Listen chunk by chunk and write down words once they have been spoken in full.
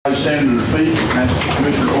stand to their feet. Ask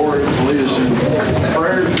Commissioner Orrick to lead us in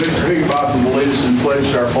prayer. Mr. Higginbotham will lead us in pledge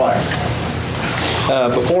to our flag.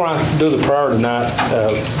 Before I do the prayer tonight,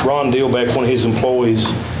 Ron Dillbeck, one of his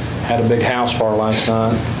employees, had a big house fire last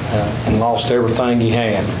night and lost everything he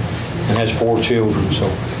had and has 4 children. So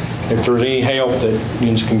if there's any help that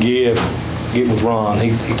you can get with Ron.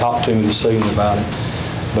 He talked to me this evening about it.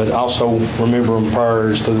 But also remember him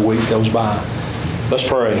prayers till the week goes by. Let's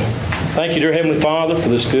pray. Thank you, dear Heavenly Father, for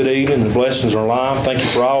this good evening and the blessings in our life. Thank you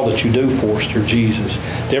for all that you do for us, dear Jesus.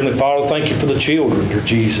 Dear Heavenly Father, thank you for the children, dear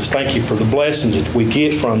Jesus. Thank you for the blessings that we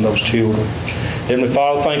get from those children. Heavenly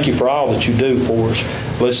Father, thank you for all that you do for us.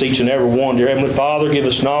 Bless each and every one. Dear Heavenly Father, give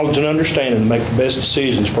us knowledge and understanding to make the best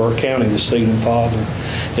decisions for our county this evening, Father.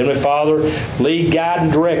 Heavenly Father, lead, guide,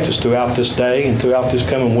 and direct us throughout this day and throughout this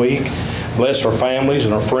coming week. Bless our families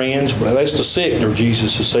and our friends. Bless the sick, dear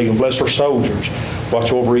Jesus, this evening. Bless our soldiers.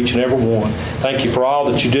 Watch over each and every one. Thank you for all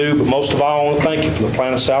that you do, but most of all, I want to thank you for the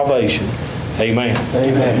plan of salvation. Amen.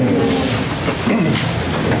 Amen.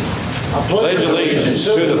 I pledge allegiance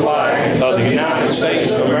to the flag of the United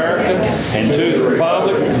States of America and to the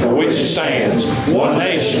republic for which it stands, one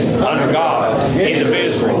nation, under God,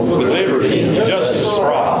 indivisible, with liberty and justice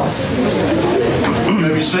for all. You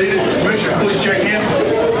may be seated. Commissioner, please check in.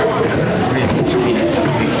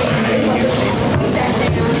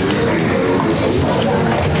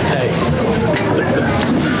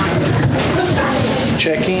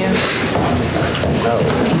 Check in? No.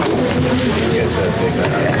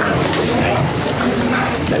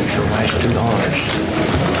 Those are nice $2.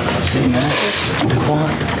 See that?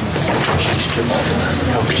 What?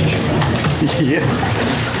 Yeah.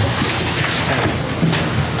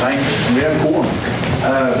 Thank you. We have a quorum.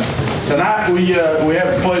 Tonight we have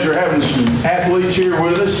the pleasure of having some athletes here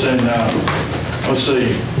with us, and let's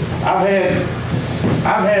see. I've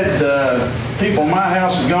had people in my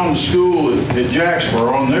house have gone to school at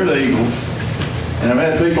Jacksboro, and they're the Eagles. And I've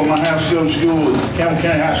had people in my house go to school at Campbell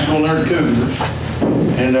County High School, and they're the Cougars.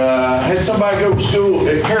 And I had somebody go to school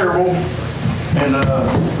at Carroll, and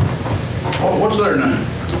what's their name?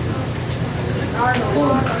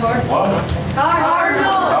 What?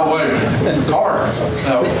 Cardinal. Oh, wait a minute. Carter.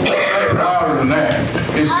 No, that's louder than that.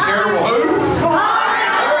 It's Carroll who?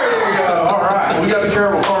 Cardinal. There you go. All right. We got the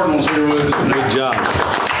Carroll Cardinals here with us today. Good job.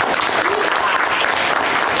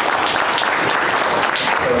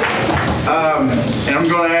 And I'm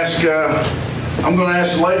going to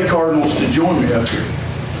ask the Lady Cardinals to join me up here,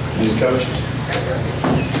 and the coaches.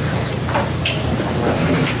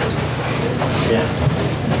 Yeah.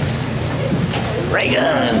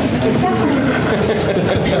 Reagan.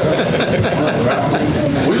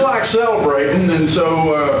 We like celebrating, and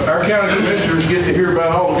so our county commissioners get to hear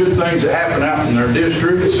about all the good things that happen out in their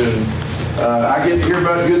districts, and I get to hear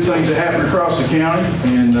about the good things that happen across the county.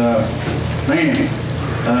 And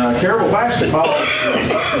Carroll basketball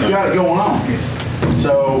has got it going on.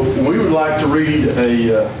 So we would like to read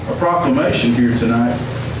a proclamation here tonight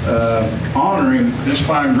honoring this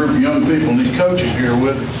fine group of young people and these coaches here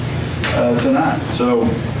with us tonight. So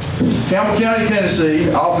Campbell County,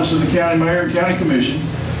 Tennessee, Office of the County Mayor and County Commission,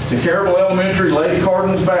 to Carroll Elementary Lady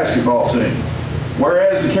Cardinals basketball team.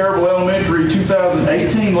 Whereas the Carroll Elementary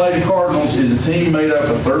 2018 Lady Cardinals is a team made up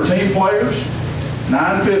of 13 players,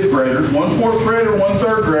 9 fifth graders, 1 fourth grader, 1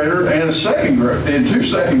 third grader, and 2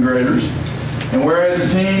 second graders. And whereas the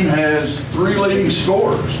team has 3 leading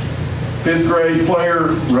scorers, 5th grade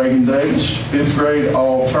player Reagan Davis, 5th grade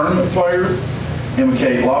all-tournament player Emma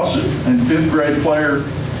Kate Lawson, and 5th grade player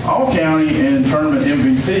all-county and tournament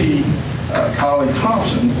MVP Collie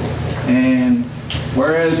Thompson. And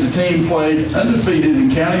whereas the team played undefeated in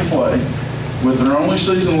county play with their only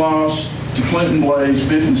season loss to Clinton Blaze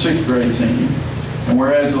 5th and 6th grade team. And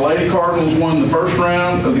whereas the Lady Cardinals won the first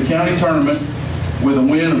round of the county tournament with a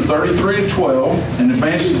win of 33-12 and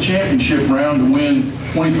advanced to the championship round to win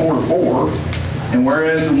 24-4. And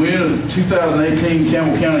whereas the win of the 2018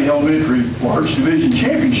 Campbell County Elementary Large Division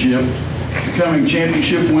Championship, becoming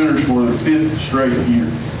championship winners for their 5th straight year.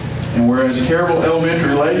 And whereas Carroll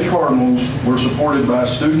Elementary Lady Cardinals were supported by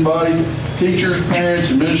student body, teachers,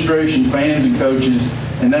 parents, administration, fans, and coaches,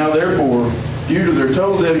 and now therefore, due to their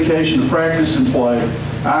total dedication to practice and play,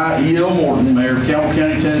 I, E.L. Morton, Mayor of Campbell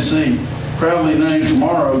County, Tennessee, proudly named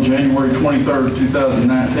tomorrow, January 23rd,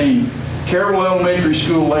 2019, Carroll Elementary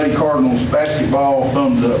School Lady Cardinals basketball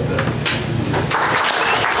thumbs up day.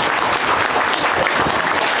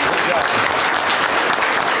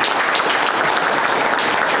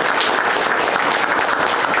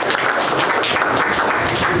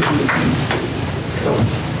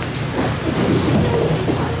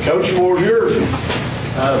 Coach, the floor is yours.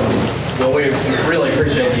 Well, we really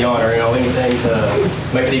appreciate the honor, anything to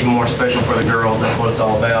make it even more special for the girls. That's what it's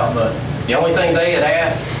all about. But the only thing they had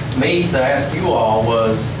asked me to ask you all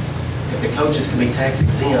was if the coaches could be tax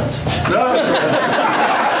exempt.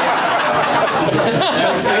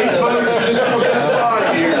 State voters are just put this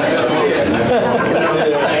spot here.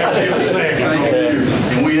 Thank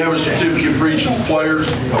you. And we have a certificate for each of the players.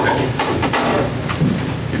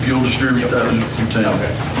 If you'll distribute those to your team.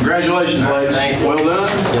 Congratulations, ladies. Thank you. Well done.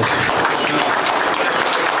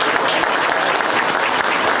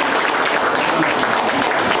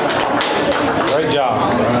 Great job.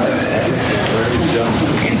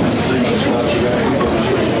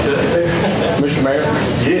 Mr. Mayor,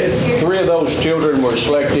 Yes. 3 of those children were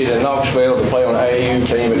selected in Knoxville to play on the AAU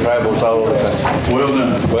team at Travel Soul. Well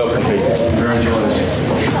done. Well competed. Congratulations.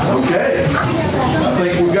 Okay. I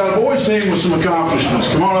think we've got a boys team with some accomplishments.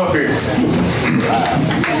 Come on up here.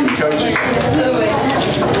 Coaches.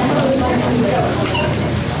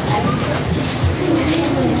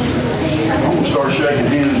 I'm going to start shaking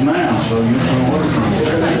hands now, so you can work from it.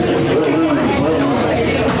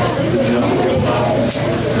 Good job.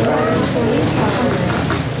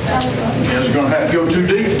 You guys are going to have to go too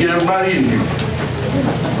deep to get everybody in here.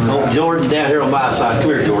 Oh, Jordan down here on my side. Come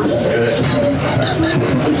here, Jordan.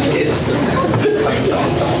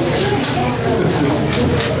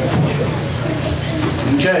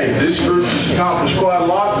 Okay, this group has accomplished quite a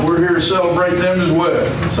lot. We're here to celebrate them as well.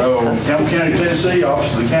 So, Campbell County, Tennessee,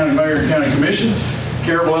 Office of the County Mayor and County Commission,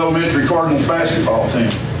 Carroll Elementary Cardinals basketball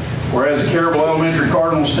team. Whereas the Carroll Elementary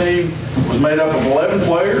Cardinals team was made up of 11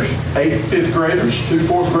 players, 8 fifth graders, 2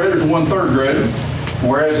 fourth graders, and 1 third grader.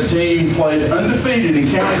 Whereas the team played undefeated in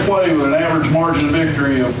county play with an average margin of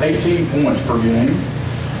victory of 18 points per game,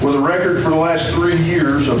 with a record for the last 3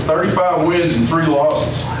 years of 35 wins and 3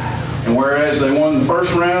 losses. And whereas they won the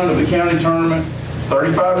first round of the county tournament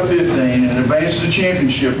 35-15 and advanced to the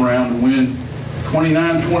championship round to win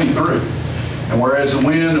 29-23. And whereas the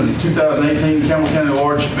win of the 2018 Campbell County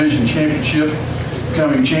Large Division Championship,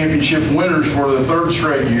 becoming championship winners for the 3rd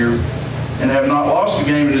straight year, and have not lost a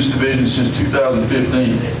game in this division since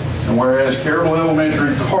 2015. And whereas Carroll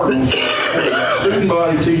Elementary Cardinals, student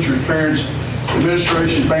body, teachers, parents,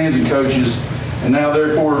 administration, fans, and coaches, and now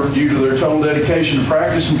therefore, due to their total dedication to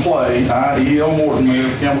practice and play, I, E.L. Morton, Mayor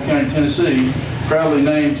of Campbell County, Tennessee, proudly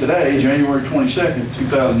named today, January 22nd,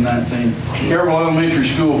 2019, Carroll Elementary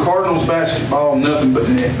School Cardinals basketball nothing but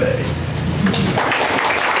net bay.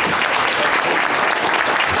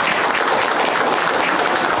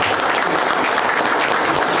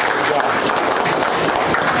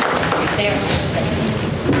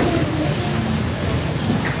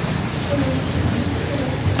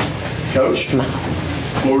 Coach,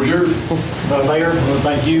 floor is yours. Mayor, I want to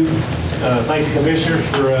thank you. Thank the commissioners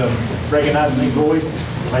for recognizing these boys.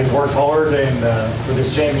 They've worked hard and for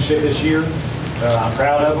this championship this year. I'm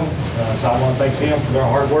proud of them. So I want to thank them for their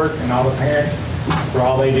hard work and all the parents for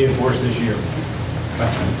all they did for us this year.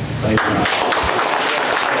 Thank you.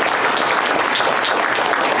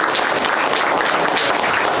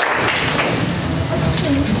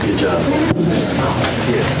 Good job.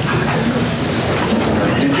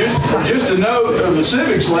 And just a note of the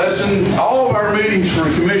civics lesson, all of our meetings for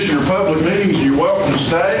the commission are public meetings. You're welcome to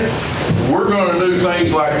stay. We're going to do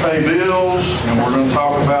things like pay bills, and we're going to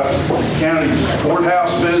talk about county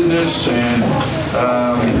courthouse business and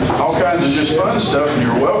all kinds of just fun stuff, and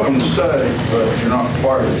you're welcome to stay, but you're not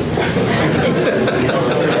required to.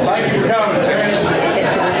 Thank you for coming, Terrence.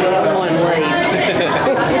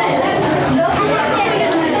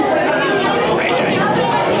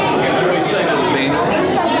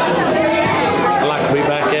 I'd like to be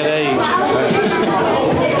back that age.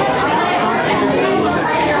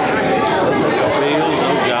 Bills,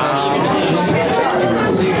 job.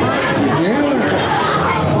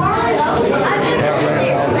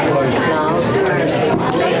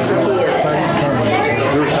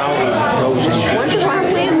 Wonder why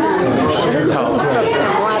women, who was supposed to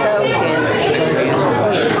come White Oak and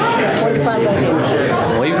what if I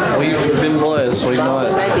We've been blessed. We've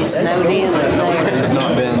not maybe snowed in up there?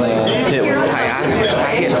 not been hit with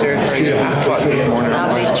I hit 2 or 3 high spots this morning. I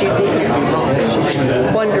bet you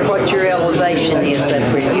did. Wonder what your elevation is up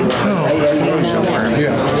where you are.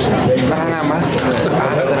 But I know most of the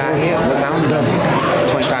ice that I hit was on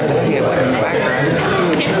 25 to hit like in the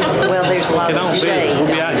background. Well, there's a lot Get on, of Fitz. shade. We'll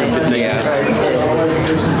be out here in 15 Yeah.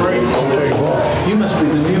 You must be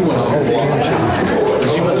the new one.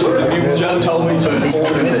 You must be the new one. Joe told me to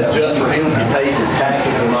inform him that just for him, if he pays his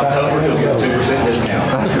taxes in October, he'll get a 2%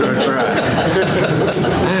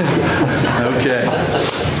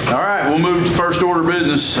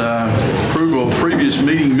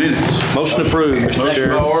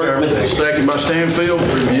 Chairman. Second by Stanfield.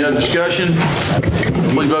 Any other discussion?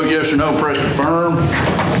 Please vote yes or no. Press confirm.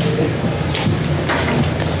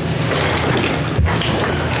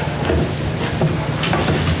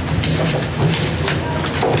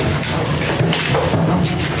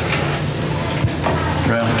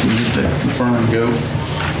 Riley, can you get that confirm and go?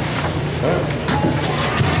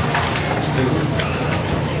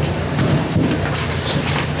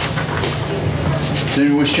 Does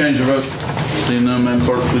anyone wish to change their vote? Seeing none, Madam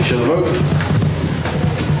Clerk, please show the vote.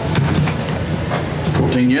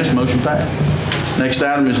 14 yes, motion passed. Next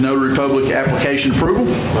item is notary public application approval.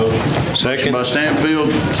 Motion Second. by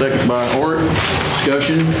Stanfield, second by Orrick.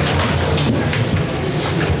 Discussion.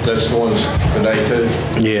 That's the ones today too.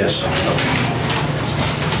 Yes.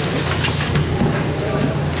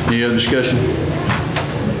 Any other discussion?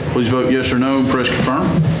 Please vote yes or no and press confirm.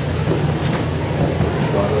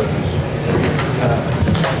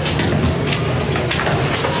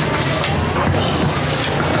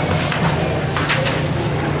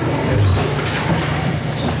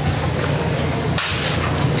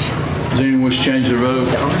 Does anyone wish to change their vote?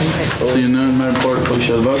 Seeing none, Madam Clerk, please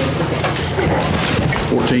show the vote.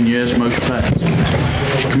 14 yes, motion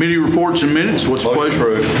passed. Committee reports and minutes, what's the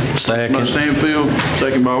pleasure? By Second. Stanfield,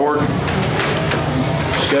 second by Orr.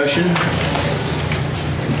 Discussion.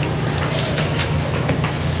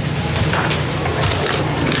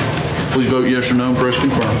 Please vote yes or no and press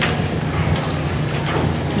confirm.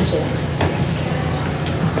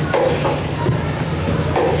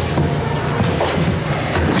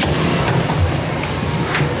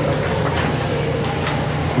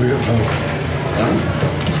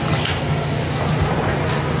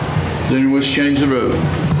 Does anyone wish to change the vote?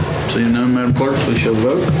 Seeing none, Madam Clerk, please show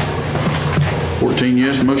the vote. 14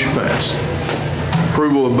 yes, motion passed.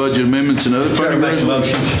 Approval of budget amendments and other funding Chairman, make the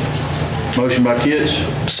resolutions. Motion by Kitts.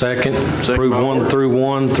 Second. Second Approve by 1 Orr. through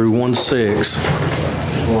 1 through 1/6.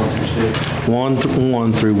 1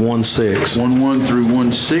 through 1/6. 1 through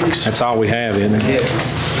 1/6. That's all we have, isn't it?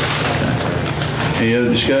 Any other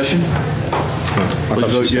discussion?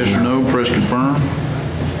 Please vote yes or no, press confirm.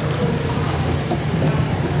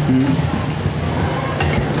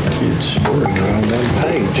 It's On one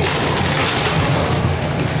page.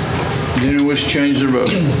 Does anyone wish to change their vote?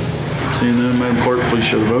 Seeing none, Madam Clerk, please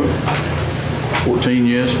show the vote. 14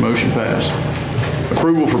 yes, motion passed.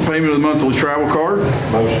 Approval for payment of the monthly travel card.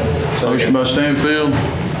 Motion by Stanfield,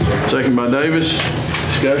 second by Davis.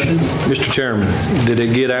 Discussion. Mr. Chairman, did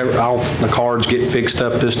it get out, off, the cards get fixed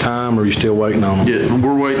up this time, or are you still waiting on them? Yeah,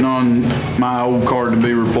 we're waiting on my old card to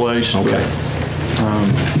be replaced. Okay.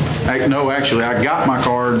 No, actually, I got my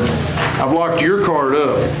card. I've locked your card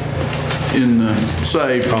up in the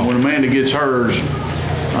safe. When Amanda gets hers,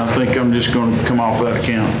 I think I'm just going to come off that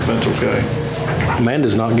account, if that's okay.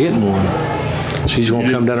 Amanda's not getting one. She's going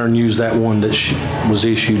to come down there and use that one that was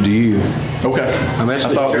issued to you. Okay. I mean, that's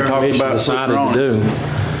I thought we the talked commission about decided putting to her on. do.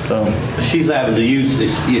 So, She's able to use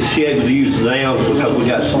this, is she able to use them because we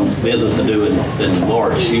got some business to do in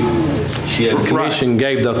March? She able The to. commission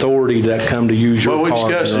gave the authority to come to use your well, card. we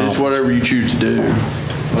discussed it. It's whatever you choose to do.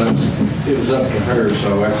 Well, it was up to her,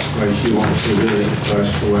 so that's the way she wants to do it. So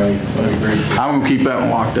that's the way we agreed. I'm going to keep that one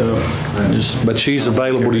locked up. Just, But she's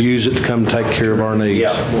available to use it to come take care of our needs.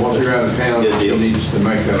 Yeah. Well, if you're out of town, Good she deal. needs to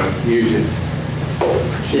use it.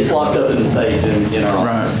 It's locked up in the safe in our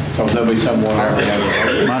right. So there'll be someone out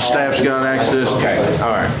there. My staff's got access. Okay,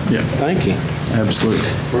 all right. Yeah, Thank you. absolutely.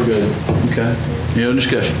 We're good. Okay. Any other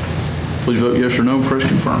discussion? Please vote yes or no, press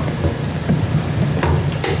confirm.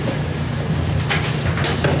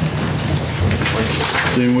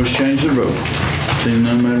 Does anyone wish to change their vote? Seeing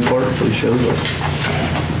none, Madam Clerk, please show the vote.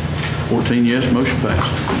 14 yes, motion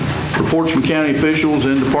passed. Reports from county officials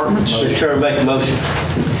and departments. Mr. Chairman, make the motion.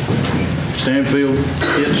 Stanfield,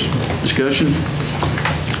 Kitts, discussion.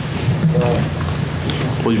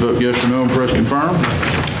 Please vote yes or no and press confirm.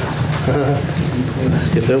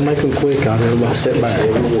 If they'll make them quick, I'll let them sit back.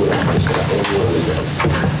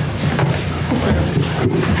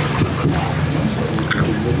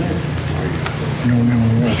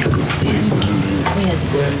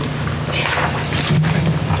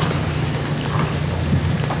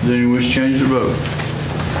 Does anyone wish to change their vote?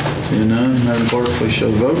 Seeing none, Madam Clerk, please show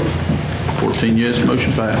the vote. 14 yes,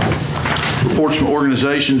 motion passed. Reports from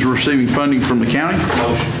organizations receiving funding from the county.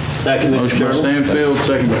 Second, Mr. Motion by Chairman. Stanfield,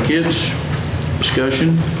 second by Kitts.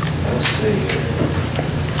 Discussion.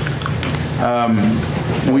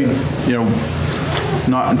 We,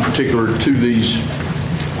 not in particular to these,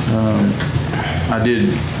 I did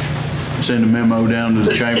send a memo down to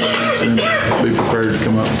the chamber and be prepared to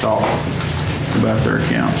come up and talk about their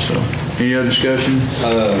account. So, any other discussion?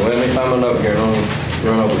 Let me find my note here.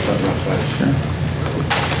 run over something else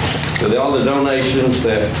fast. With all the donations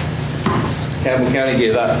that Campbell County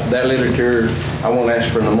gives, that literature, I won't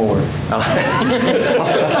ask for no more.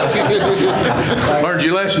 Learned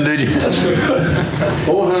your lesson, did you?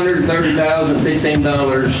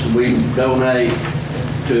 $430,015 we donate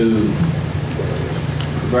to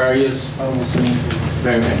various,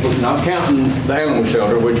 not counting the animal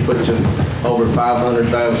shelter, which puts in over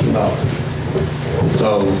 $500,000.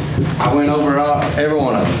 So I went over every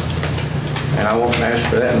one of them, and I won't ask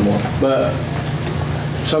for that anymore. But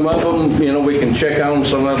some of them, we can check on.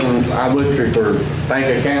 Some of them, I looked at their bank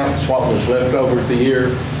accounts, what was left over at the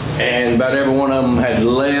year, and about every one of them had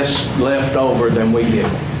less left over than we did.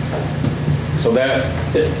 So that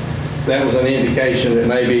was an indication that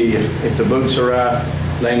maybe if the books are right,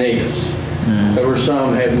 they need us. There were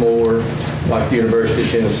some had more, like the University of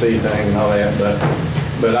Tennessee thing and all that, but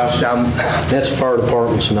That's fire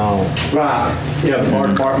departments and all. right. Yeah, the fire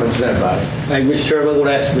departments and everybody. Hey, Mr. Chairman, I'm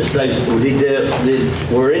gonna ask Ms. Davis,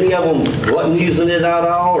 were any of them wasn't using it at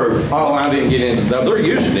all, or? Oh, I didn't get into that. They're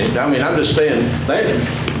using it. I mean, I'm just saying,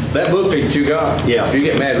 that book that you got, Yeah. if you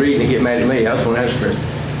get mad reading it, get mad at me. I was going to ask for it.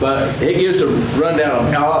 But it gives a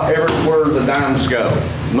rundown of everywhere the dimes go.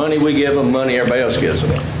 Money we give them, money everybody else gives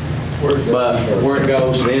them. But where it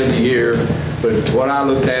goes at the end of the year. But what I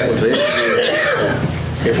looked at was the end of the year.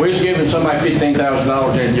 If we was giving somebody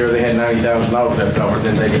 $15,000 in the year, they had $90,000 left over,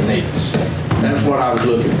 then they didn't need us. That's what I was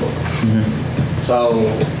looking for. So,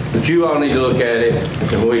 but you all need to look at it,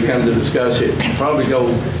 and when we come to discuss it, probably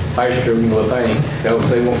go faster than you'll think.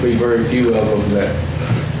 There won't be very few of them that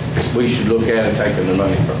we should look at and taking the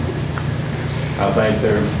money from. I think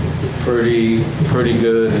they're pretty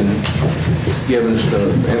good in giving us the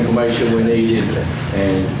information we needed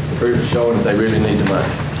and showing that they really need the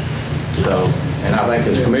money. So, and I think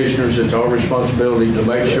as commissioners, it's our responsibility to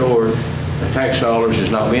make sure the tax dollars is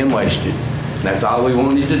not being wasted. And that's all we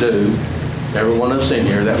wanted to do. Every one of us in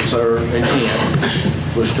here, that was our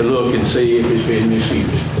intent, was to look and see if it's being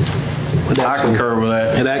misused. I concur with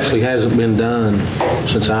that. It actually hasn't been done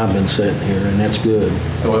since I've been sitting here, and that's good.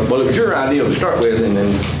 Well, it was your idea to start with, and then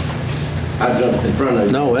I jumped in front of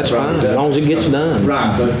you. No, that's fine, as long as it gets done.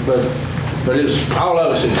 Right, but it's, all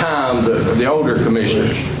of us at times, the older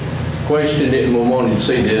commissioners questioned it and we wanted to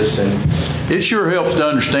see this, and It sure helps to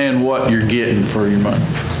understand what you're getting for your money.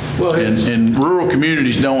 well, it's, And rural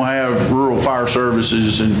communities don't have rural fire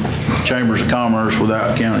services and chambers of commerce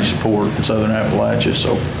without county support in southern Appalachia,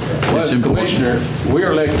 so well, it's as a important. commissioner,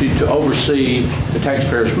 we're elected to oversee the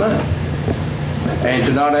taxpayers' money. And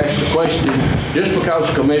to not ask the question, just because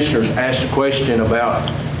the commissioners ask the question about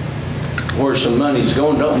where some money's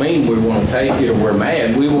going, don't mean we want to take it or we're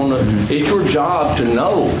mad. We want to, it's your job to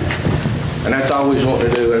know. And that's all we want to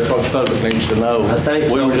do. That's what the public needs to know. I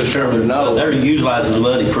think we were just trying to know. They're utilizing the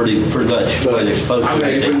money pretty much the way they're supposed to. I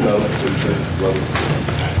mean, we know.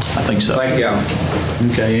 I think so. Thank y'all.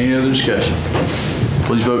 Okay, any other discussion?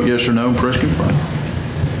 Please vote yes or no and press confirm.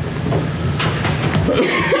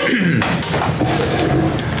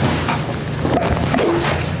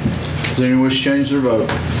 Does anyone wish to change their vote?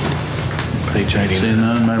 Page 89. Seeing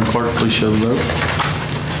none, Madam Clerk, please show the vote.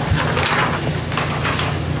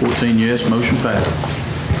 14 yes, motion passed.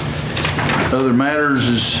 Other matters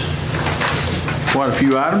is quite a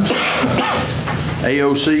few items.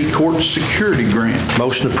 AOC Court Security Grant.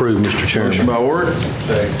 Motion approved, Mr. Motion Chairman. by Warwick.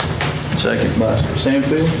 Second by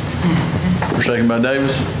Stanfield. Or second by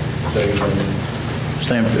Davis?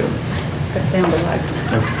 Stanfield. That sounded like.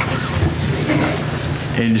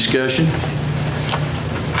 Any discussion?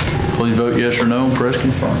 Please vote yes or no and press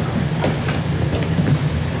confirm.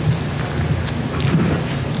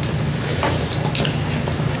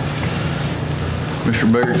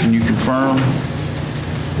 Mr. Baker, can you confirm?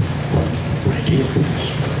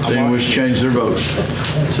 Does anyone wish to change their vote?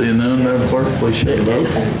 Seeing none, Madam Clerk, please show the vote.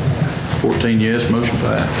 14 yes, motion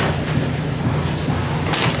passed.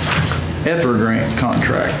 Ether Grant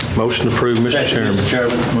Contract. Motion approved, Mr. Chairman. Mr.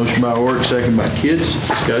 Chairman. Motion by Warwick, second by Kids.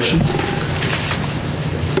 Discussion.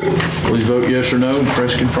 Please vote yes or no and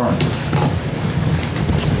press confirm.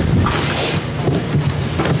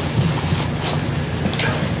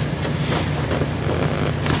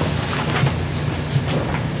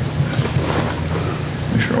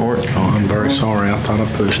 Mr. Warwick. Oh, I'm very sorry. I thought I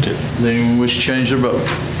pushed it. Does anyone wish to change their vote?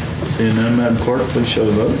 Seeing none, Madam Clerk, please show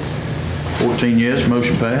the vote. 14 yes,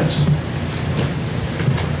 motion passed.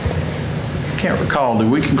 Can't recall, did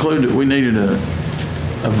we conclude that we needed a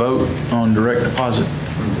vote on direct deposit?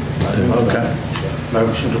 Okay.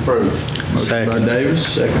 Motion's approved. Motion by Davis,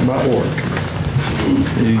 second by Warwick.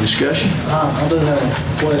 Any discussion? I do have a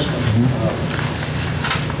question.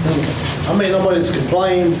 I mean, nobody's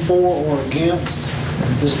complained for or against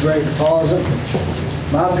this direct deposit.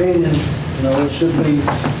 My opinion, it should be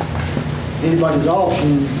anybody's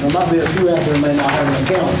option. There might be a few out there that may not have an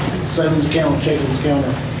account, savings account, checkings account,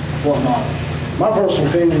 or whatnot. My personal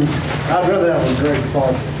opinion, I'd rather have a direct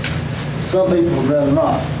deposit. Some people would rather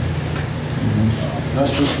not.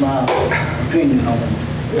 That's just my opinion on it.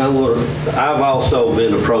 I've also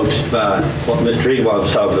been approached by what Mr. Eagle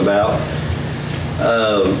was talking about.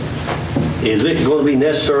 Is it going to be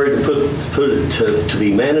necessary to put it to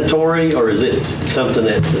be mandatory, or is it something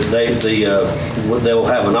that they'll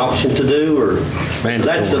have an option to do, or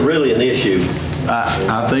that's really an issue?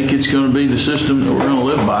 I think it's going to be the system that we're going to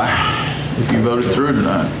live by if you vote it through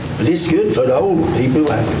tonight. But it's good for the old people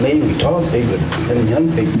like me, retired people, and young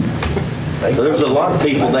people. There's a lot of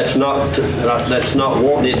people that's not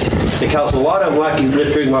wanting it, because a lot of them, like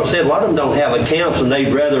Mr. Eagle said, a lot of them don't have accounts, and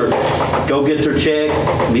they'd rather go get their check,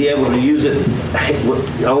 be able to use it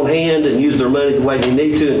on hand and use their money the way they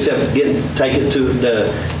need to, instead of take it to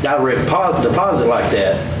the direct deposit like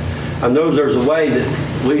that. I know there's a way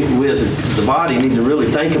that we as the body need to really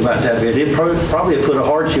think about that. It probably put a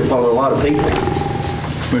hardship on a lot of people.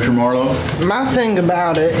 Commissioner Marlowe? My thing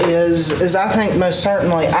about it is I think most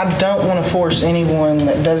certainly I don't want to force anyone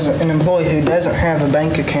an employee who doesn't have a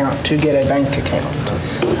bank account to get a bank account.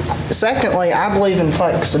 Secondly, I believe in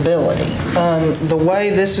flexibility. The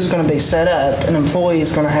way this is going to be set up, an employee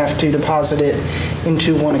is going to have to deposit it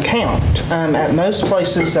into one account. At most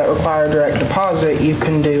places that require direct deposit, you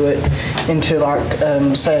can do it into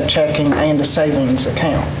say a checking and a savings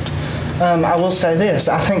account. I will say this,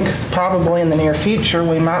 I think probably in the near future,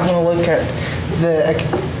 we might want to look at the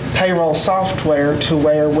payroll software to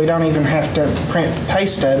where we don't even have to print pay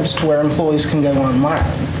stubs, to where employees can go online.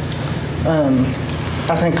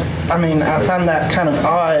 I find that kind of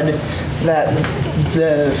odd that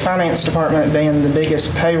the finance department being the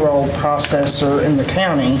biggest payroll processor in the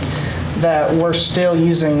county, that we're still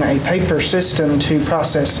using a paper system to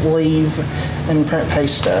process leave and print pay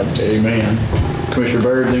stubs. Amen. Commissioner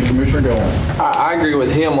Byrd, then Commissioner Golan. I agree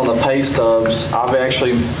with him on the pay stubs. I've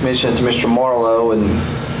actually mentioned it to Mr. Marlowe, and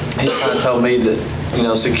he kind of told me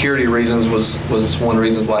that, security reasons was one of the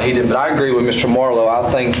reasons why he did. But I agree with Mr. Marlowe.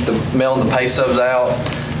 I think mailing the pay stubs out,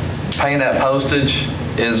 paying that postage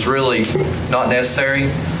is really not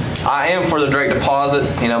necessary. I am for the direct deposit.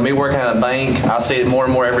 Me working at a bank, I see it more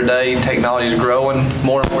and more every day. Technology is growing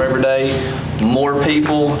more and more every day. More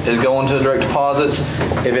people is going to direct deposits.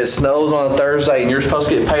 If it snows on a Thursday and you're supposed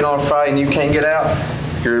to get paid on a Friday and you can't get out,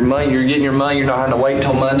 you're getting your money. You're not having to wait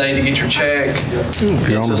till Monday to get your check. If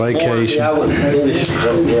you're on vacation. Yeah, I wouldn't finish.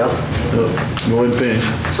 Yeah. Go ahead and finish.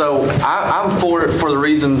 So I'm for it for the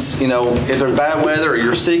reasons, if there's bad weather or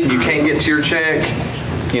you're sick and you can't get to your check,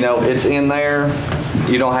 it's in there.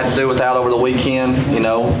 You don't have to do without over the weekend.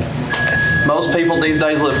 Most people these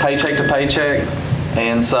days live paycheck to paycheck.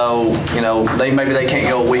 And so, maybe they can't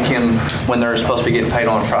go a weekend when they're supposed to be getting paid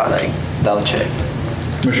on a Friday without a check.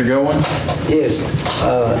 Mr. Golan? Yes.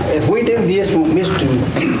 If we do this, Mr.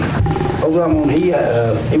 Oklahoma, he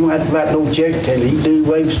won't have to write no check till he do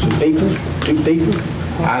away with some people, 2 people.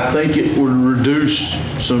 I think it would reduce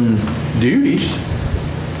some duties.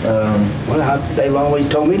 They've always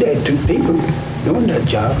told me they had 2 people doing that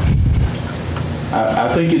job.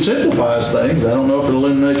 I think it simplifies things. I don't know if it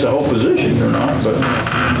eliminates a whole position or not, but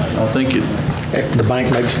I think the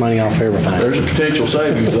bank makes money off everything. There's a potential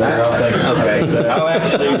savings there, I think. Okay.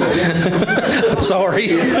 Sorry.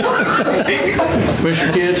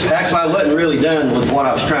 Mr. Kids? Actually, I wasn't really done with what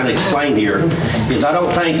I was trying to explain here, is I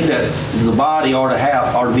don't think that the body ought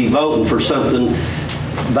to be voting for something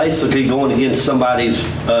basically going against somebody's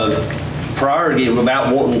priority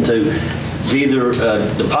about wanting to either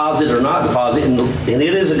deposit or not deposit. And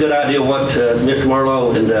it is a good idea what Mr.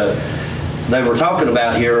 Marlowe and they were talking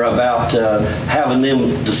about here about having them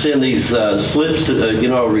to send these slips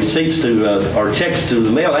to, receipts to, or checks to the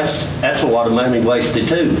mail. That's a lot of money wasted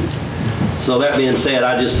too. So that being said,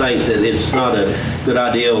 I just think that it's not a good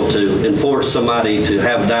idea to enforce somebody to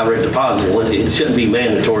have direct deposit. It shouldn't be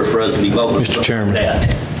mandatory for us to be voting Mr. Chairman. that.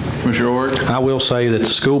 Mr. Orrick? I will say that the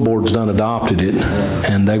school board's done adopted it,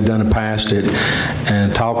 and they've done passed it,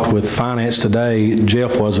 and talked with finance today.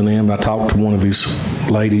 Jeff wasn't in, but I talked to one of his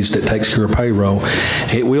ladies that takes care of payroll.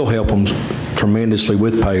 It will help them tremendously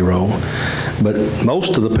with payroll, but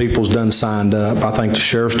most of the people's done signed up. I think the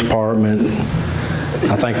sheriff's department,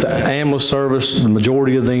 I think the ambulance service, the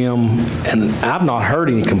majority of them, and I've not heard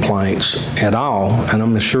any complaints at all, and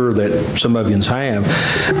I'm sure that some of yous have.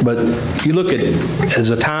 But you look at, as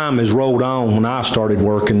the time has rolled on, when I started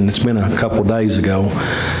working, it's been a couple of days ago,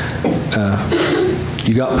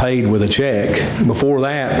 you got paid with a check. Before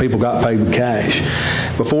that, people got paid with cash.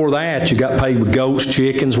 Before that, you got paid with goats,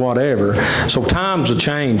 chickens, whatever. So times are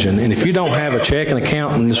changing, and if you don't have a checking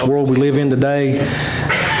account in this world we live in today,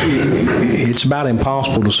 it's about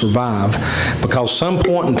impossible to survive, because some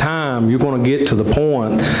point in time, you're going to get to the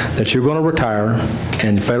point that you're going to retire,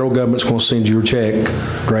 and the federal government's going to send you a check,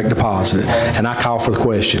 direct deposit. And I call for the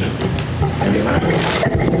question.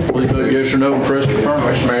 Please vote yes or no, press confirm.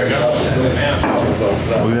 Mr. Mayor.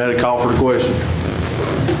 We've had a call for the question.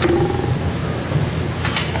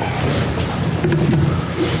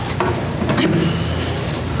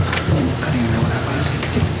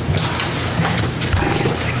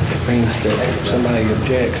 Things that somebody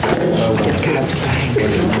objects, the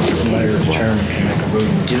mayor or the chairman can make a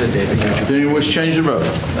ruling. Does anyone wish to change their vote?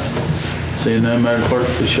 Seeing none, Madam Clerk,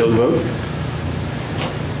 please show the vote.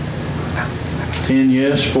 10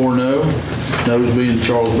 yes, 4 no. No's being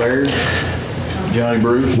Charles Baird, Johnny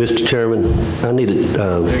Bruce. Mr. Chairman, I need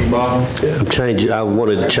Big Bob. I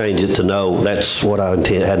wanted to change it to no. That's what I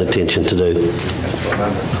had intention to do.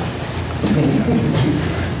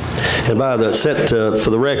 And by the set, for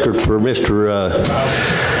the record, for Mr.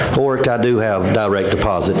 Orick, I do have direct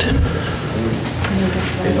deposit.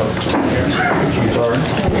 I'm sorry.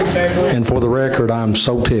 And for the record, I'm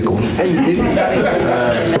so tickled.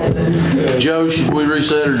 Joe, should we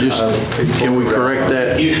reset or just, can we correct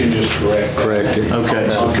that? You can just correct it. Okay,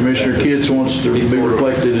 so Commissioner Kitts wants to be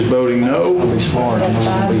reflected as voting no.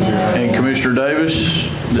 And Commissioner Davis?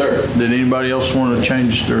 Did anybody else want to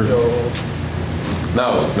change their?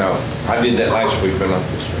 No. I did that last week, but not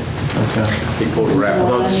this week. Okay. He pulled a raffle.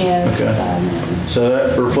 Votes? Okay. So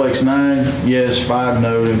that reflects 9 yes, 5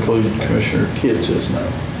 no, to include Commissioner Kitts as no.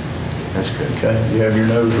 That's good. Okay, you have your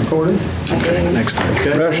no's recorded? Okay, next time.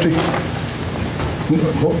 Okay. Rusty,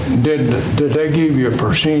 did they give you a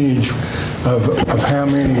percentage of how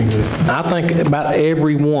many? I think about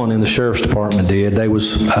everyone in the sheriff's department did. There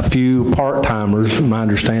was a few part-timers, my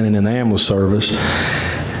understanding, in the ambulance service.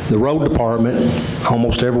 The road department,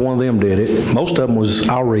 almost every one of them did it. Most of them was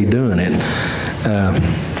already doing it.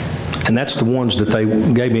 And that's the ones that they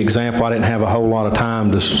gave me example. I didn't have a whole lot of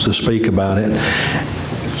time to speak about it.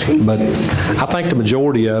 But I think the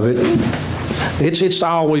majority of it, it's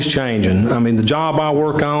always changing. I mean, the job I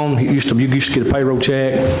work on, you used to get a payroll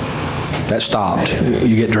check. That stopped.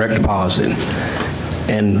 You get direct deposit.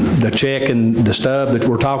 And the check and the stub that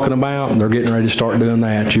we're talking about, they're getting ready to start doing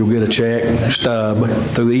that. You'll get a check stub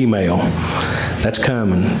through the email. That's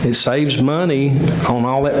coming. It saves money on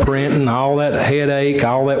all that printing, all that headache,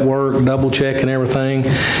 all that work, double checking everything.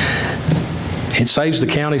 It saves the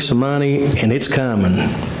county some money, and it's coming.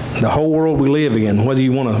 The whole world we live in, whether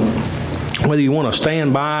you want to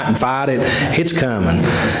stand by it and fight it, it's coming.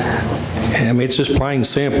 I mean, it's just plain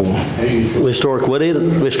simple. Mr. Orick, what is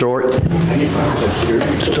it? Mr. Orick?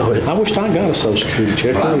 I wish I got a Social Security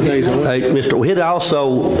check. Hey, Mr. It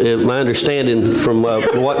also, my understanding from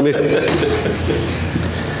what Mr.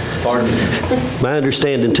 My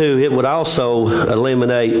understanding too, it would also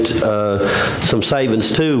eliminate some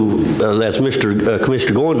savings too, as Commissioner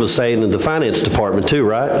Goins was saying, in the finance department too,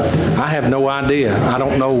 right? I have no idea. I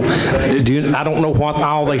don't know. I don't know what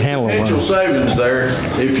all they handle. Potential savings there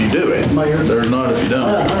if you do it. There's not if you don't.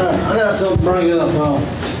 I got something to bring up.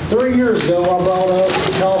 3 years ago, I brought up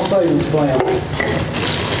the cost savings plan.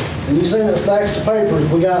 And you seen the stacks of papers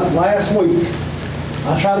we got last week.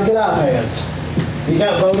 I tried to get iPads. He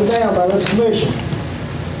got voted down by this commission.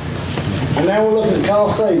 And now we're looking at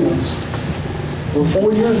cost savings. We're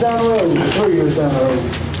 4 years down the road, 3 years down the road.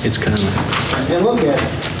 It's coming. And look at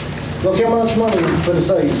it. Look how much money we put to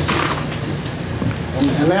save.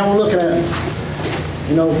 And now we're looking at,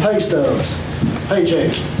 pay stubs,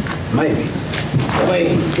 paychecks. Maybe.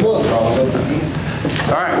 Look.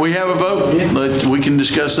 All right, we have a vote. We can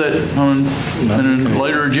discuss that on a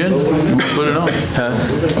later agenda. We'll put it on.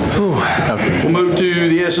 We'll move to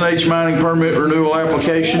the S&H mining permit renewal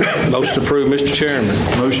application. Motion approved, Mr. Chairman.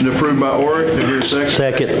 Motion approved by Orick. Do I hear a second?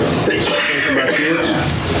 Second. Second by Kitts.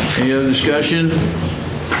 Any other discussion?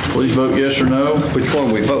 Please vote yes or no. Which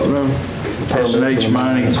one we voting on? S&H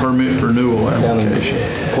mining permit renewal application.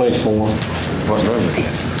 Pledge form. What number?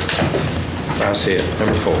 I see it,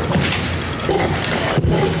 number 4.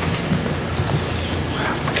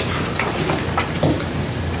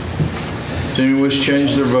 Does anyone wish to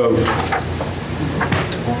change their vote?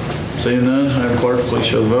 Seeing none, Madam Clerk, please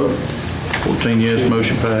show the vote. 14 yes,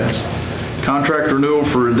 motion passed. Contract renewal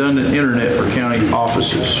for redundant internet for county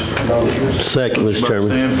offices. Second, Mr. Chairman.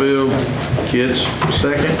 Stanfield, Kitts,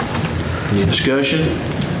 second. Discussion?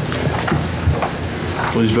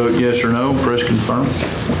 Please vote yes or no. Press confirm.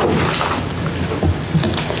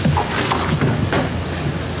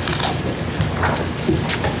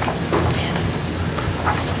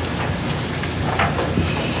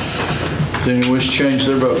 Does anyone wish to change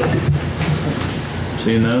their vote?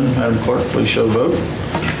 Seeing none, Madam Clerk, please show the vote.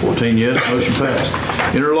 14 yes, motion passed.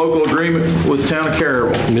 Interlocal agreement with Town of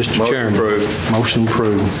Caryville. Mr. Chairman. Motion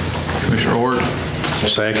approved. Commissioner Ward.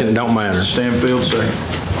 Second, don't matter. Stanfield, second.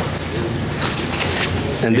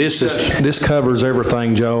 And this covers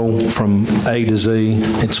everything, Joe, from A to Z.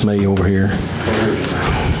 It's me over here.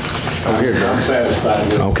 I'm here, I'm satisfied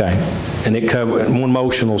with it. Okay. And one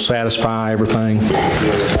motion will satisfy everything?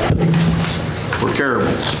 For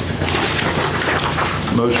Caryville.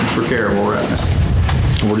 Motion for Caryville right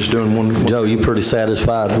now. We're just doing one. Joe, you pretty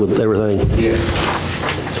satisfied with everything? Yeah.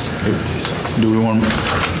 Do you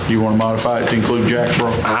want to modify it to include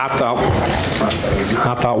Jacksboro? I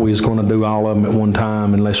thought we was going to do all of them at one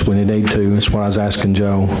time unless we need to. That's what I was asking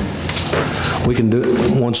Joe. We can do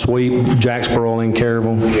one sweep, Jacksboro and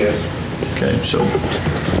Caryville? Yeah. Okay, so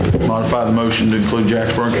modify the motion to include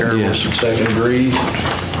Jacksboro and Caryville. Yes. Second agrees.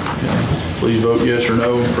 Okay. Please vote yes or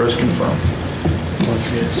no. Press confirm.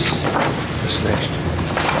 Yes. This next.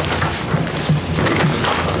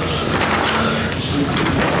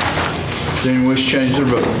 Does anyone wish to change their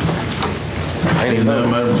vote? Seeing none,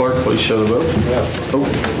 Madam Clerk, please show the vote. Oh,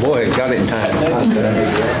 boy, got it in time.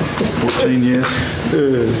 14 yes.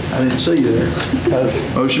 I didn't see you there.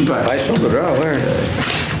 Motion passed. Nice on the draw there.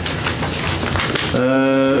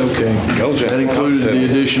 Okay. That included the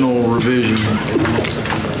additional revision.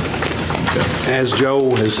 As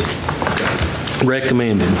Joe has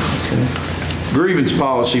recommended. Grievance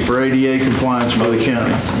policy for ADA compliance by the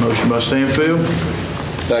county. Motion by Stanfield.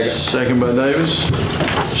 Second by Davis.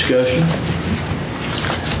 Discussion.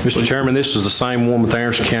 Mr. Chairman, this is the same one with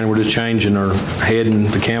Anderson County. We're just changing our head in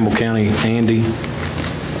the Campbell County, Andy.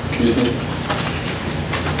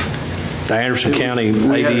 The Anderson County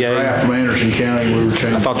We had a draft ADA. from Anderson County. We were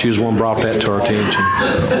changing. I thought you was the one brought that to our attention.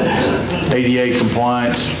 ADA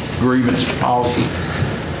compliance grievance policy.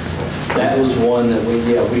 That was one that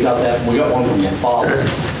we got one from the father.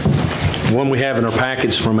 One we have in our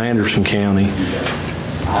packets from Anderson County.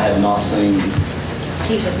 I have not seen.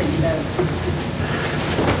 Keisha sent me those.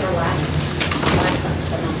 For last month,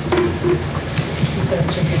 but not. So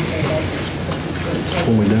it's just been very good.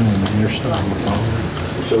 When we done,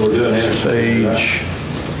 So we're doing that. Page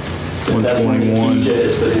 121. If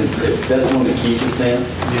that's one that Keisha sent,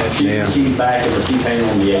 Yeah. she's back and she's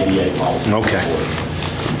handling the ADA policy. Okay.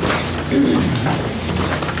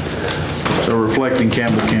 So reflecting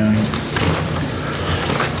Campbell County.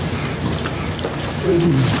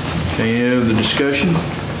 Okay, any other discussion?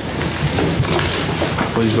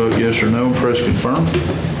 Please vote yes or no. Press confirm.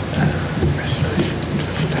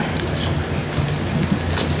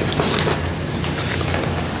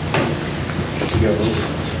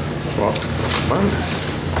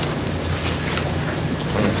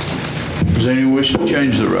 Does anyone wish to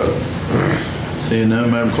change the vote? Seeing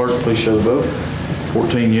none, Madam Clerk, please show the vote.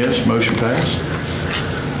 14 yes, motion passed.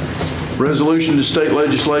 Resolution to state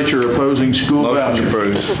legislature opposing school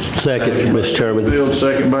vouchers. Second, Mr. Chairman. Field,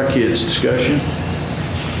 second by Kitts. Discussion.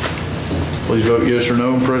 Please vote yes or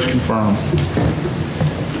no and press confirm.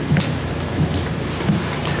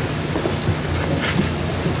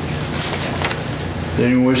 Does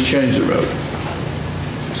anyone wish to change their vote?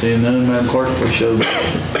 Seeing none, Madam Clerk, please show the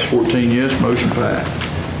vote. 14 yes, motion passed.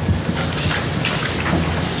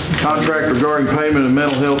 Contract regarding payment of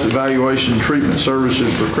mental health evaluation and treatment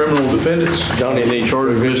services for criminal defendants. Johnny needs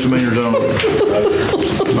charged with misdemeanors only.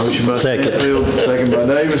 Motion by Stanfield, second by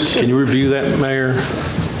Davis. Can you review that, Mayor?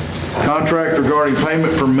 Contract regarding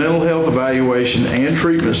payment for mental health evaluation and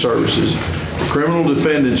treatment services for criminal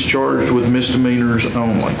defendants charged with misdemeanors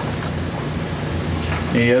only.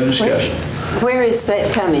 Any other discussion? Where is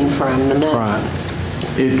that coming from, the money? Right.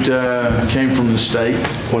 It came from the state.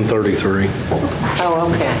 133.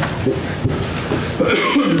 Oh, okay.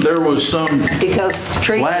 There was some Because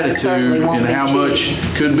treatment latitude certainly in won't be how cheap. much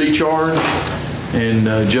could be charged, and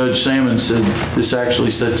Judge Salmon said this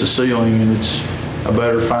actually sets a ceiling, and it's a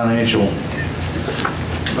better financial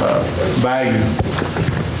value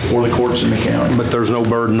for the courts in the county. But there's no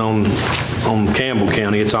burden on Campbell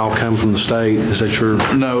County. It's all come from the state. Is that true?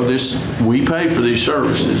 No, we pay for these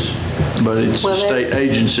services, but it's Well, a state that's-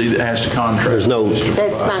 agency that has to contract. There's no-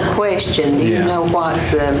 That's my question. Do you Yeah. know what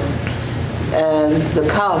the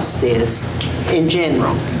cost is in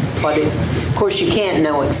general? Of course, you can't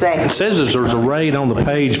know exactly. It says that there's a rate on the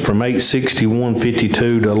page from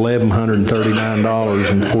 $861.52 to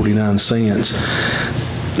 $1,139.49.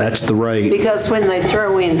 That's the rate. Because when they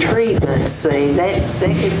throw in treatment, see, that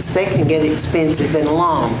can get expensive in the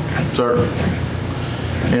long. Certainly.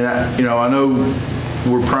 And I know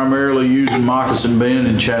we're primarily using Moccasin Bend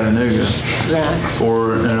in Chattanooga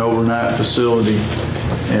for an overnight facility.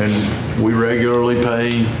 And we regularly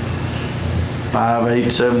pay $5,000,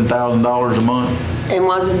 $8,000, $7,000 a month. And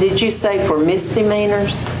did you say for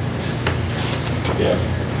misdemeanors?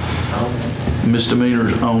 Yes.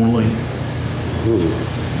 Misdemeanors only.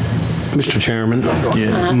 Mr. Chairman,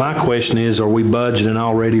 my question is, are we budgeting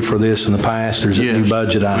already for this in the past, or is it a new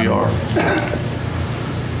budget item? We are.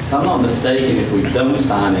 If I'm not mistaken, if we don't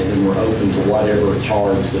sign it, then we're open to whatever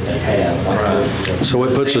charge that they have. Right. So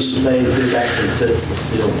it puts us... This actually sets the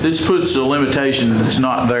ceiling. This puts a limitation that's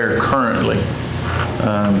not there currently.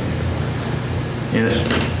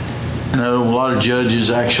 I know a lot of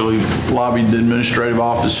judges actually lobbied the administrative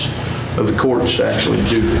office of the courts to actually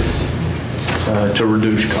do this, to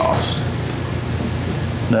reduce cost.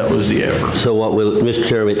 That was the effort. So what will, Mr.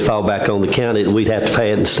 Chairman, fall back on the county, we'd have to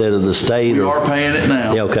pay it instead of the state? We are paying it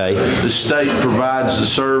now. Yeah, okay. The state provides the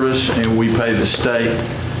service and we pay the state,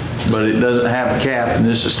 but it doesn't have a cap, and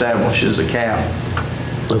this establishes a cap.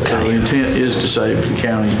 Okay. So the intent is to save the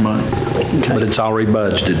county's money. Okay. But it's already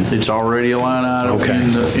budgeted. It's already a line item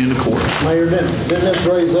in the court. Mayor, didn't this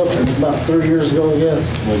raise up about 3 years ago, I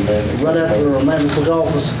guess, right after Amanda took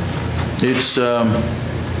office? It's,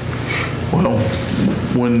 well,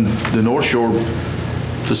 when the North Shore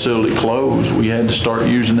facility closed, we had to start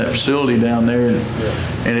using that facility down there,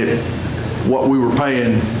 and what we were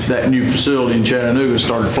paying that new facility in Chattanooga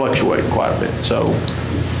started fluctuating quite a bit. So,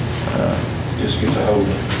 Just gets a hold of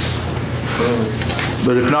it.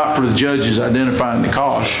 But if not for the judges identifying the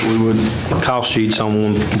cost, we would. Cost sheets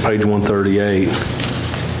on page 138.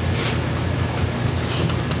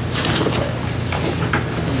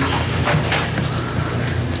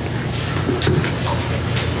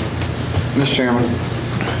 Mr. Chairman,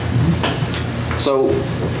 so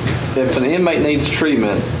if an inmate needs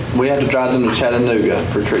treatment, we have to drive them to Chattanooga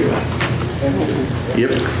for treatment.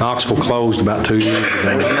 Yep. Knoxville closed about 2 years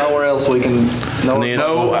ago. There's nowhere else we can. No,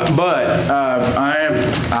 but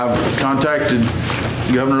I've contacted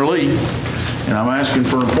Governor Lee, and I'm asking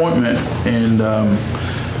for an appointment, and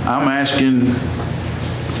I'm asking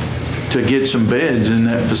to get some beds in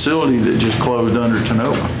that facility that just closed under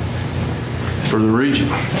Tanoa for the region.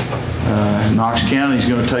 Knox County's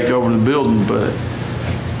going to take over the building, but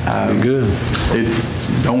good. It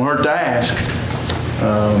don't hurt to ask.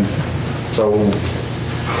 So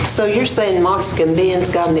you're saying Moccasin Bend's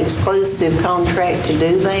got an exclusive contract to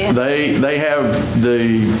do that? They have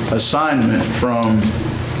the assignment from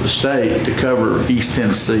the state to cover East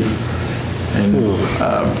Tennessee. And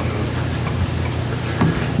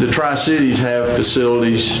the Tri-Cities have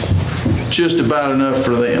facilities just about enough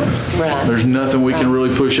for them. Right. There's nothing we can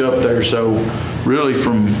really push up there. So really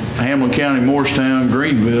from Hamlin County, Morristown,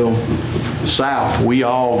 Greenville, south, we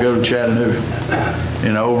all go to Chattanooga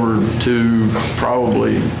and over to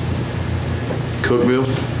probably Cookville.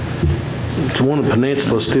 Is one of the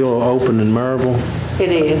peninsula still open in Maryville?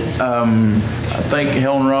 It is. I think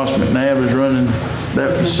Helen Ross McNabb is running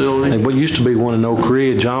that facility. There used to be one in Oak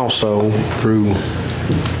Ridge also through...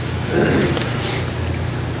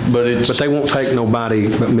 But they won't take nobody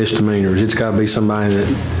but misdemeanors. It's got to be somebody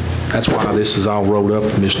that's why this is all rolled up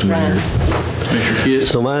misdemeanor.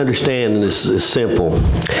 So my understanding is simple.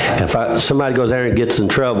 If somebody goes there and gets in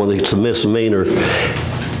trouble and it's a misdemeanor,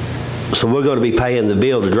 so we're going to be paying the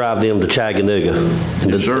bill to drive them to Chattanooga.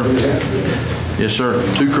 Yes, sir. Yes, sir.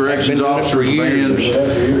 2 corrections officers, vans,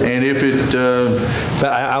 and if it...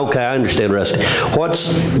 okay, I understand, Rusty.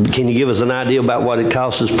 Can you give us an idea about what it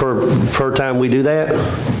costs us per time we do that?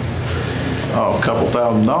 Oh, a couple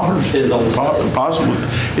 $1,000, possibly.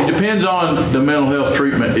 It depends on the mental health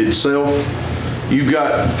treatment itself. You've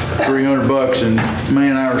got $300 in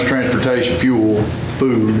man-hours, transportation, fuel,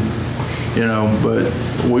 food, but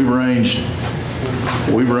we've ranged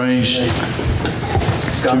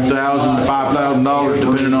 $2,000 to $5,000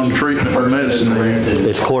 depending on the treatment or medicine.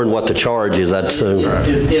 It's according to what the charge is, I'd assume.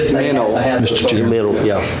 Mr. Chairman. Mental,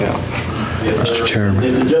 yeah. Mr. Chairman.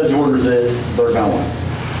 If the judge orders it, they're going.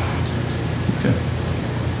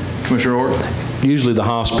 Commissioner Orr? Usually the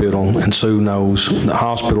hospital, and Sue knows, the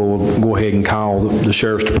hospital will go ahead and call the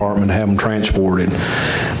sheriff's department to have them transported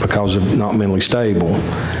because they're not mentally stable.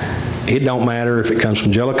 It don't matter if it comes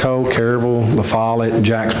from Jellicoe, Caryville, La Follette,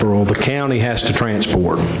 Jacksboro. The county has to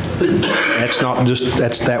transport.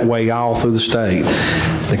 That's that way all through the state.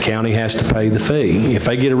 The county has to pay the fee. If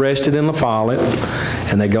they get arrested in La Follette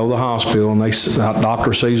and they go to the hospital and the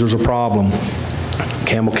doctor sees there's a problem,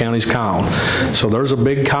 Campbell County's called. So there's a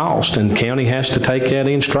big cost, and county has to take that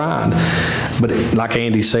in stride. But like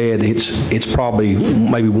Andy said, it's probably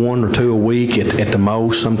maybe 1 or 2 a week at the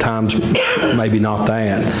most, sometimes maybe not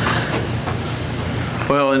that.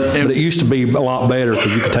 Well, but it used to be a lot better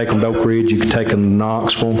because you could take them to Oak Ridge, you could take them to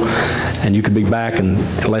Knoxville, and you could be back in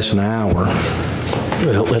less than an hour.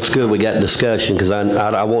 Well, that's good we got discussion, because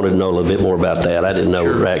I wanted to know a little bit more about that. I didn't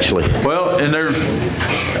know actually. Well, and there's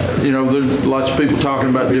lots of people talking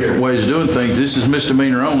about different ways of doing things. This is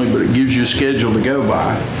misdemeanor only, but it gives you a schedule to go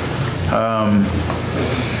by.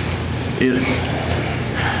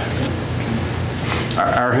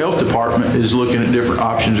 Our health department is looking at different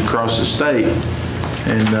options across the state.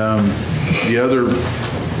 And the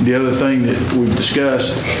other thing that we've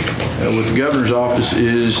discussed with the governor's office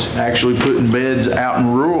is actually putting beds out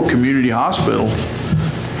in rural community hospitals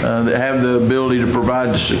that have the ability to provide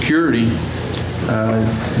the security.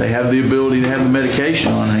 They have the ability to have the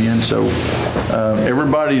medication on hand. So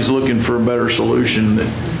everybody's looking for a better solution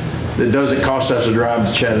that doesn't cost us a drive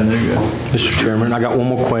to Chattanooga. Mr. Chairman, I got one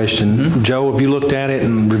more question. Joe, have you looked at it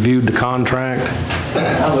and reviewed the contract?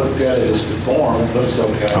 I looked at it as the form, it looks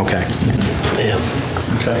okay. Okay. Yeah.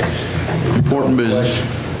 Okay. Important business.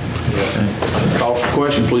 Okay. Call for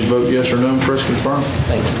question. Please vote yes or no and press confirm.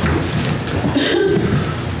 Thank you.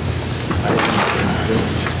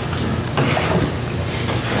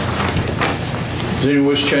 Does anyone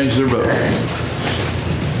wish to change their vote?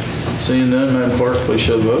 Seeing none, Madam Clerk, please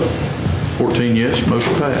show the vote. 14 yes,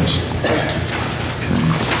 motion passed.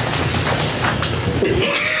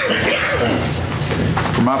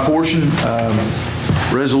 For my portion,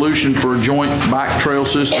 resolution for a joint bike trail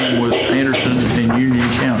system with Anderson and Union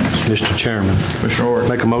counties. Mr. Chairman. Commissioner Orrick.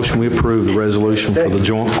 Make a motion we approve the resolution for the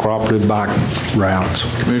joint cooperative bike routes.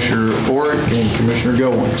 Commissioner Orrick and Commissioner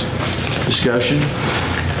Goins. Discussion.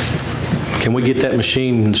 Can we get that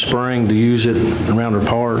machine in spring to use it around our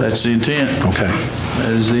park? That's the intent. Okay.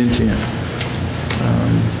 That is the intent.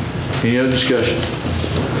 Any other discussion?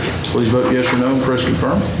 Please vote yes or no and press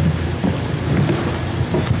confirm.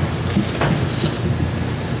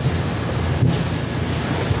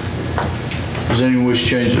 Does anyone wish to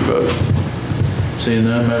change their vote? Seeing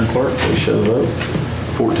none, Madam Clerk, please show the vote.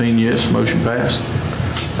 14 yes, motion passed.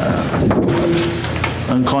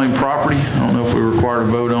 Unclaimed property, I don't know if we require a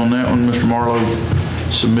vote on that one. Mr. Marlowe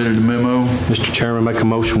submitted a memo. Mr. Chairman, make a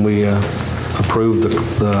motion we approve the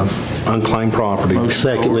unclaimed property.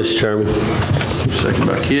 Second, Mr. Chairman. Second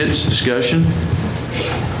by Kitts. Discussion.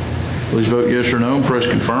 Please vote yes or no and press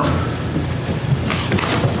confirm.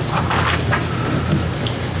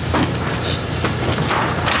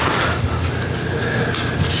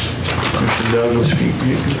 Mr. Douglas, if you can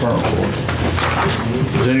hit confirm for us.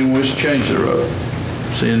 Does anyone wish to change their vote?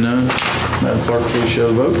 Seeing none, Madam Clerk, please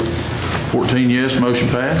show the vote. 14 yes, motion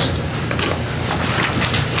passed.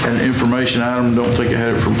 And an information item, don't think I had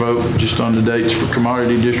it for vote, just on the dates for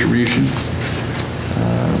commodity distribution.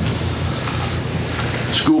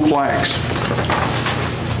 School plaques.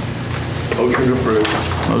 Motion to approve.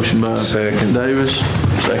 Motion by Davis,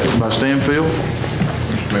 second by Stanfield.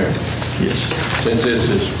 Mr. Mayor. Yes. Since this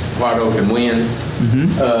is White Oak and Wynn,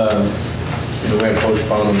 we had to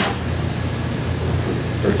postpone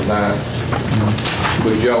for tonight.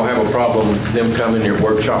 Would y'all have a problem them coming your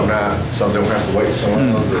workshop night so they don't have to wait so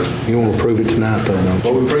long? You want to approve it tonight, though, don't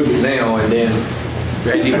you? Well, we approve it now, and then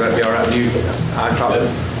Randy, would that be all right with you? I call it.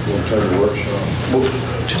 We'll take a workshop. We'll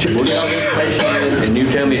get all the information in, and you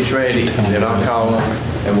tell me it's ready, and then I'll call them,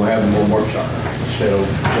 and we'll have them on workshop instead of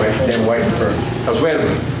waiting for, because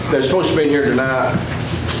they're supposed to be here tonight,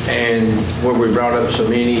 and where we brought up so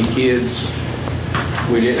many kids,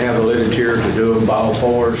 we didn't have the literature to do them by all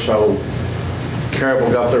four, so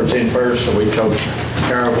Carable got theirs in first, so we chose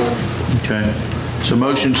Carable. Okay. So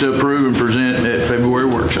motion to approve and present at February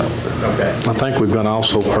workshop. Okay. I think we're going to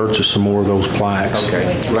also purchase some more of those plaques. Okay.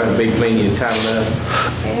 That'd be plenty of time enough.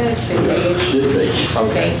 Yeah, it should be.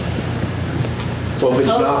 Okay. Well, if it's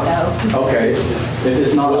Hope not, so. okay. If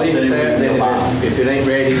it's not, we'll leave it there, then if it ain't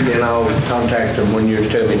ready, then I'll contact them when you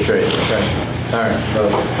tell me it's ready. Okay. All right.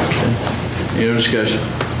 Any other discussion?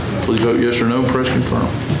 Please vote yes or no, press confirm.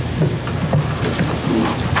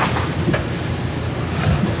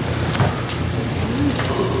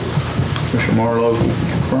 Commissioner Marlowe,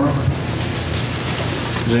 confirm.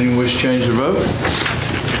 Does anyone wish to change their vote?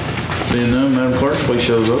 Seeing none, Madam Clerk, please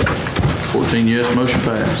show the vote. 14 yes, motion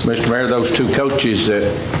passed. Mr. Mayor, those two coaches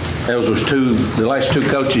the last two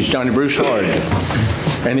coaches, Johnny Bruce Hard.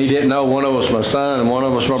 And he didn't know one of us my son and one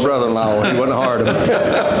of us my brother-in-law. He wasn't hard.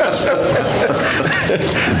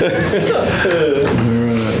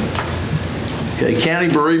 Okay, county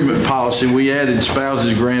bereavement policy, we added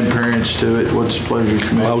spouses, grandparents to it. What's the pleasure of the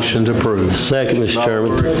commission? Motion to approve. Second, Mr.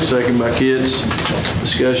 Chairman. Second by Kitts.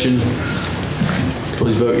 Discussion.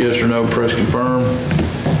 Please vote yes or no. Press confirm.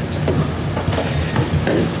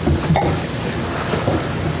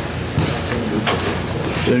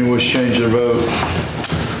 Does anyone wish to change their vote?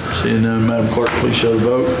 Seeing none, Madam Clerk, please show the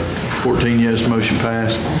vote. 14 yes, motion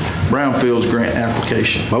passed. Brownfields grant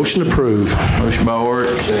application. Motion approved. Motion by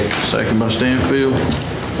Orrick, second by Stanfield.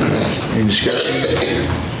 Any discussion?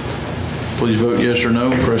 Please vote yes or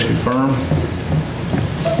no. Press confirm.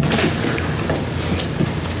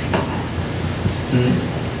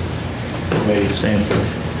 Stanfield.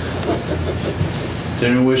 Does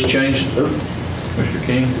anyone wish to change? Mr.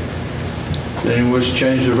 King? Does anyone wish to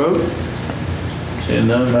change their vote? Seeing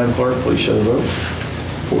none, Madam Clerk, please show the vote.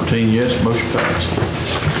 14 yes, motion passed.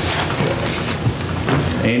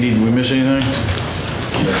 Andy, did we miss anything?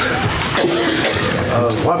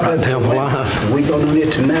 What about down the line. We gonna do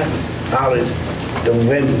that tonight? All the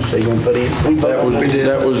vendors they gonna put in?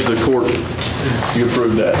 That was the court. You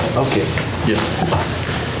approved that. Okay. Yes.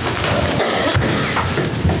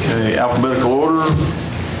 Okay, alphabetical order, I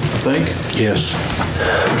think. Yes.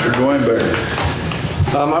 Mr. Dwayne Barrett.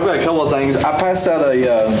 I've got a couple of things. I passed out a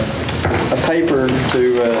paper to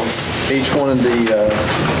each one of the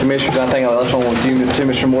commissioners. I think I left one with you, to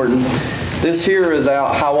Mr. Morton. This here is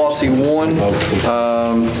out Hiawassee 1.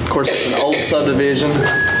 Of course, it's an old subdivision.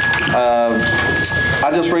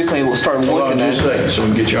 I just recently started Hold on looking at just a second so we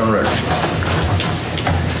can get you on record.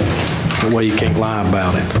 The way you can't lie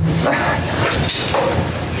about it.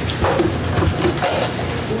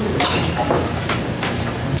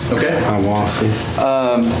 Okay. Hiawassee.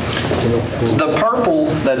 The purple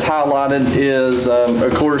that's highlighted is,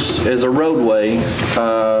 of course, is a roadway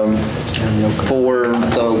for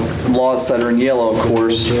the lots that are in yellow, of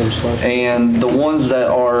course. And the ones that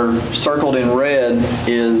are circled in red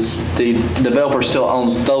is the developer still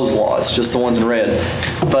owns those lots, just the ones in red.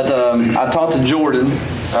 But I talked to Jordan,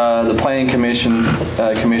 the planning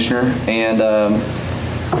commissioner, and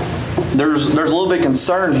there's a little bit of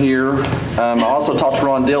concern here. I also talked to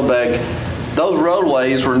Ron Dilbeck. Those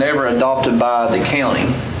roadways were never adopted by the county.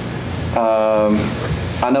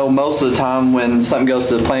 I know most of the time when something goes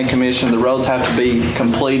to the planning commission, the roads have to be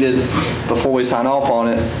completed before we sign off on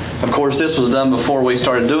it. Of course, this was done before we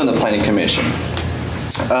started doing the planning commission.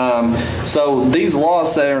 So these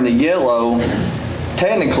lots that are in the yellow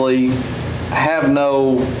technically have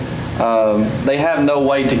no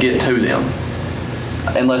way to get to them,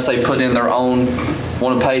 unless they put in their own,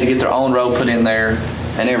 want to pay to get their own road put in there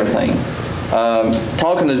and everything.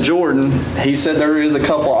 Talking to Jordan, he said there is a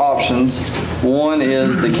couple options. One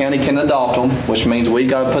is the county can adopt them, which means we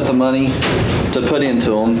got to put the money to put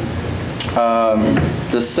into them.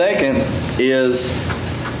 The second is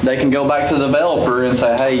they can go back to the developer and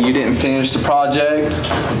say, hey, you didn't finish the project,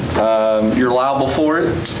 you're liable for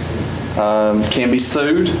it, can be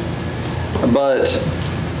sued. But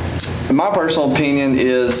my personal opinion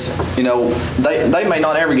is, they may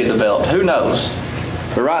not ever get developed. Who knows?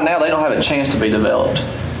 But right now, they don't have a chance to be developed.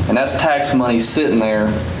 And that's tax money sitting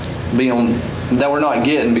there that we're not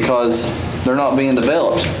getting because they're not being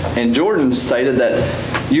developed. And Jordan stated that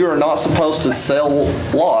you are not supposed to sell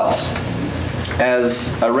lots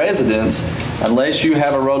as a residence unless you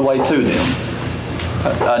have a roadway to them,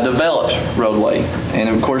 a developed roadway. And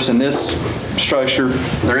of course, in this structure,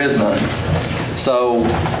 there is none. So,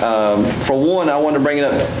 for one, I want to bring it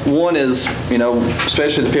up. One is,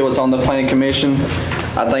 especially the people that's on the planning commission,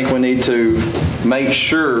 I think we need to make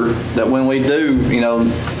sure that when we do,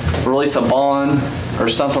 release a bond or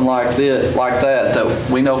something like that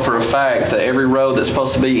we know for a fact that every road that's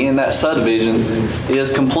supposed to be in that subdivision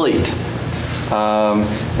is complete.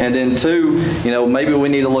 And then two, maybe we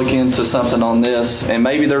need to look into something on this, and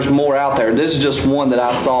maybe there's more out there. This is just one that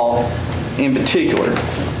I saw in particular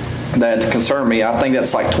that concerned me. I think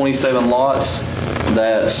that's like 27 lots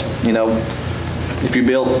that, if you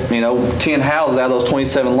build, 10 houses out of those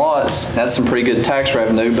 27 lots, that's some pretty good tax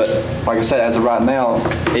revenue. But like I said, as of right now,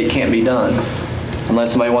 it can't be done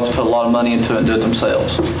unless somebody wants to put a lot of money into it and do it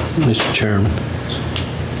themselves. Mr. Chairman.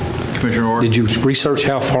 Commissioner Orr. Did you research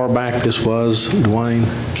how far back this was, Dwayne?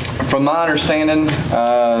 From my understanding,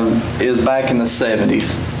 it was back in the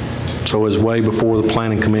 70s. So it was way before the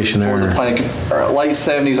planning commission era? Late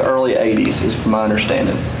 70s, early 80s is from my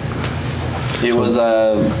understanding. It was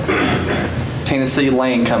Tennessee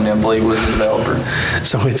Land Company, I believe, was the developer.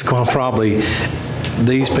 So it's going to probably,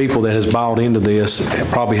 these people that has bought into this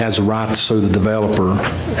probably has a right to sue the developer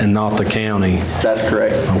and not the county. That's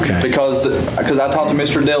correct. Okay. Because I talked to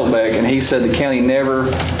Mr. Delbeck, and he said the county never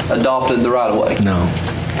adopted the right-of-way. No.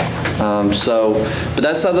 But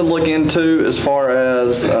that's something to look into as far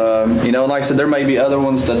as, and like I said, there may be other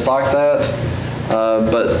ones that's like that.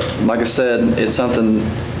 But like I said, it's something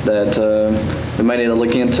that we may need to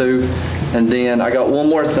look into. And then I got one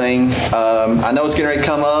more thing. I know it's getting ready to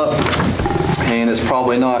come up, and it's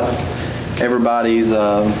probably not everybody's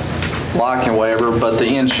liking, whatever, but the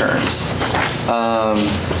insurance.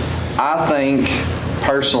 I think,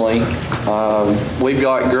 personally, we've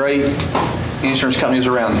got great insurance companies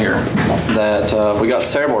around here. That we got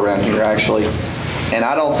several around here, actually. And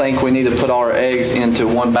I don't think we need to put all our eggs into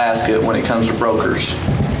one basket when it comes to brokers.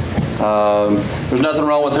 There's nothing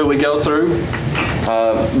wrong with who we go through,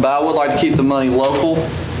 but I would like to keep the money local,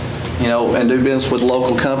 and do business with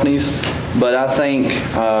local companies. But I think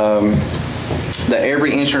that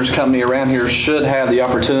every insurance company around here should have the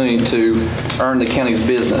opportunity to earn the county's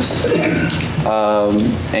business.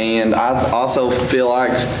 And I also feel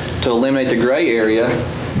like to eliminate the gray area,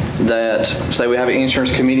 that say we have an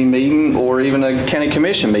insurance committee meeting or even a county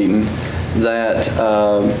commission meeting, that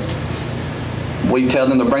we tell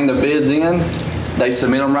them to bring the bids in, they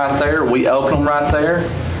submit them right there, we open them right there,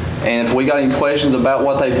 and if we got any questions about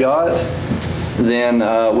what they've got, then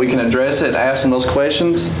we can address it, ask them those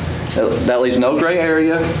questions. That leaves no gray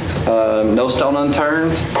area, no stone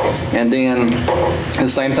unturned. And then the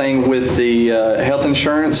same thing with the health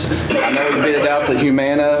insurance. I know we bid it out to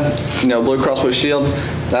Humana, Blue Cross Blue Shield.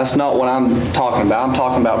 That's not what I'm talking about. I'm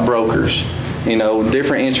talking about brokers.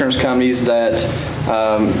 Different insurance companies that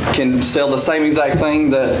can sell the same exact thing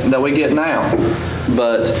that we get now.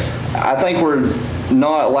 But I think we're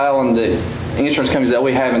not allowing the insurance companies that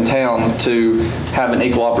we have in town to have an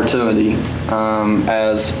equal opportunity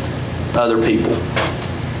as other people.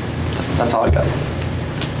 That's all I got.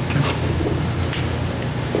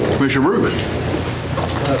 Commissioner Rubin.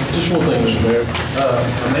 Just one thing, Mr. Mayor.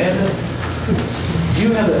 Amanda, do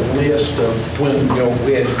you have that list of when,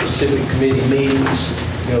 we had specific committee meetings,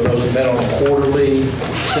 those that met on a quarterly,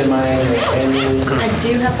 semi-annual, annual? I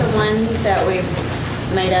do have the one that we've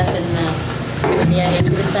made up in the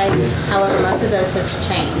ideas we would say. However, most of those has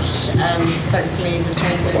changed. Certain committees have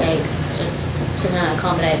changed their dates just to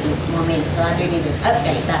accommodate more meetings. So I do need to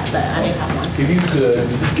update that, but I do have one. If you could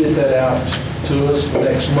get that out to us for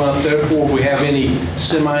next month, therefore, if we have any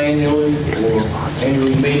semi-annually or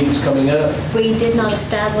annually meetings coming up. We did not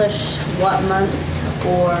establish what months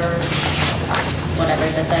or whatever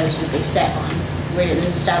that those would be set on. We didn't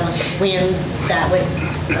establish when that would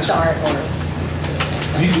start or.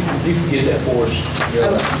 You can get that for us.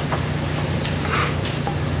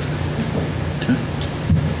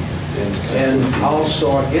 And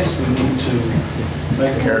also, I guess we need to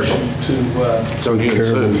make a motion to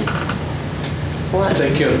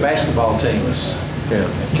take care of the basketball teams. Yeah.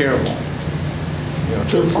 Care of them.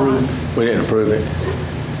 To approve. We didn't approve it.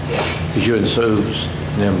 Because you and Sue's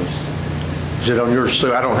them. Is it on your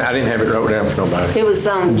Sue? I didn't have it wrote down for nobody. It was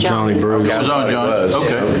on Johnny Bruce. It was on Johnny.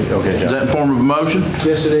 Okay. Okay. Is that in form of a motion?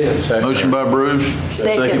 Yes, it is. Motion by Bruce.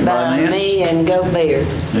 Second by Nance. me, and go Bear.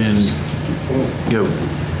 And go.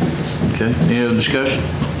 Okay. Any other discussion?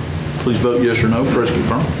 Please vote yes or no. Press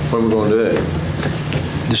confirm. When are we going to do it?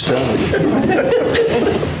 Just tell me.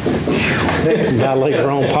 Violate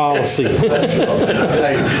your own policy. Does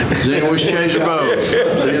anyone wish to change their vote?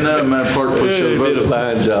 Seeing none, Madam Clerk, please show the vote. You did a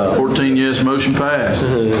fine job. 14 yes, motion passed.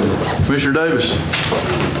 Commissioner Davis.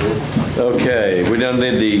 Okay, we done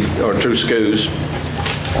did our two schools.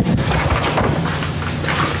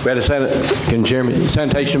 We had a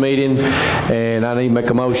sanitation meeting, and I need to make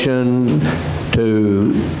a motion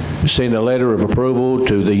to send a letter of approval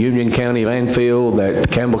to the Union County landfill that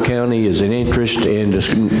Campbell County is in interest in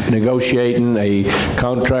negotiating a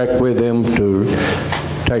contract with them to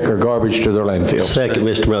take our garbage to their landfill. Second,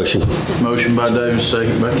 Mr. Motion. Motion by Davis,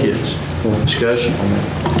 second by Kitts. Discussion.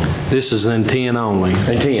 This is in 10 only.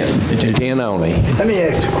 In 10. It's in 10 only. Let me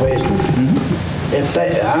ask a question. If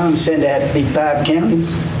I understand there have to be 5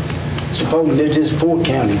 counties, supposing there's just 4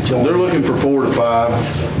 counties joining. They're looking for 4 to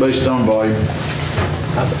 5 based on volume.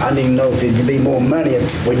 I didn't know if it'd be more money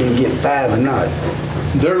if we didn't get 5 or not.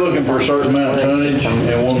 They're looking for a certain amount of tonnage,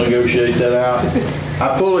 and we'll negotiate that out.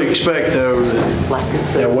 I fully expect, though,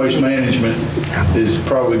 that Waste Management is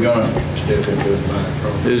probably going to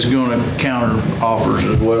counter offers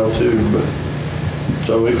as well, too. But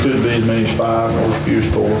so it could be as many as 5 or as few as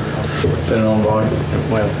 4, depending on volume.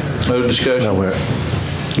 No discussion.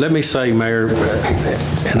 Let me say, Mayor,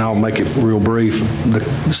 and I'll make it real brief, the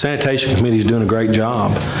sanitation committee is doing a great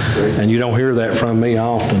job, and you don't hear that from me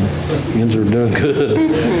often. Yins are doing good.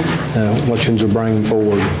 What yins are bringing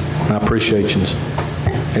forward, and I appreciate yins.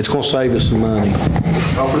 It's going to save us some money.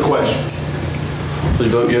 Call for the question.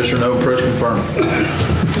 Please vote yes or no, press confirm.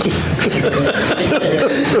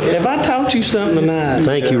 Have I taught you something tonight?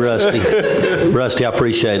 Thank you, Rusty. Rusty, I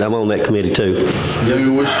appreciate it. I'm on that committee too.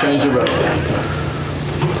 Anyone wish to change their vote?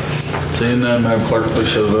 Seeing none, Madam Clerk, please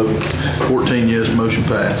show the vote. 14 yes, motion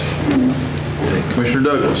passed. Commissioner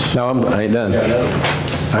Douglas. No, I ain't done.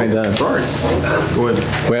 I ain't done. Sorry. Go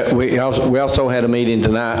ahead. We also had a meeting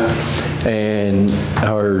tonight, and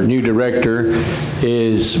our new director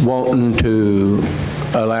is wanting to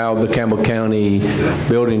allow the Campbell County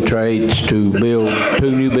building trades to build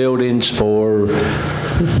 2 new buildings for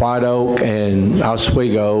White Oak and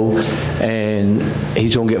Oswego, and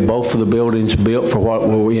he's going to get both of the buildings built for what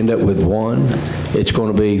will we end up with one. It's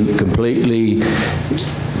going to be completely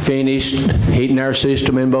finished, heating our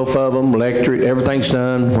system in both of them, electric, everything's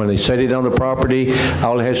done. When they set it on the property,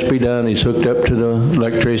 all it has to be done is hooked up to the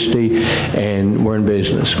electricity, and we're in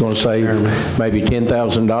business. Going to save maybe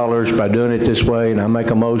 $10,000 by doing it this way, and I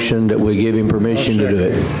make a motion that we give him permission to do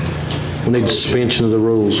it. We need suspension of the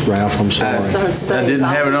rules, Ralph, I'm sorry. I didn't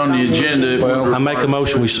have it on the agenda. Well, I make a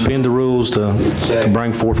motion, we suspend the rules to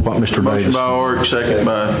bring forth what Mr. Davis. Motion by Orrick, second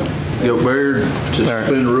by Gilbert, to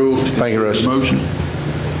suspend the rules. Thank you, Rusty. Motion.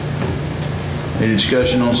 Any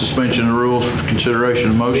discussion on suspension of the rules for consideration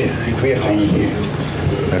of motion?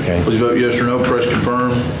 Okay. Please vote yes or no, press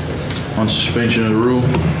confirm on suspension of the rule.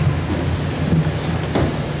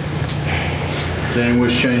 Does anyone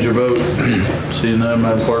wish to change their vote? Seeing none,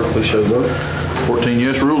 Madam Clerk, please show the vote. 14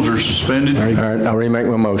 yes, rules are suspended. All right, I'll remake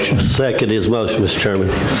my motion. Second is motion, Mr. Chairman.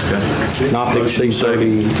 Okay. Not to exceed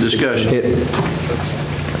Second. Discussion.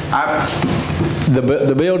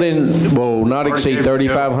 The building will not exceed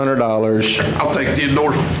 $3,500. I'll take the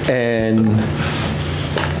endorsement. And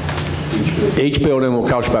each building will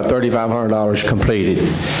cost about $3,500 completed.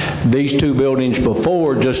 These 2 buildings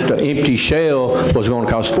before, just an empty shell, was going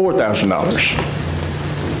to cost $4,000.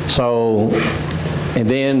 So, and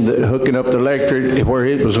then hooking up the electric, where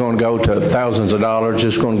it was going to go to thousands of dollars,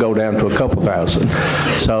 just going to go down to a couple thousand.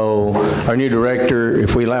 So our new director,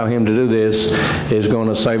 if we allow him to do this, is going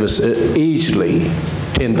to save us easily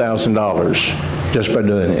 $10,000 just by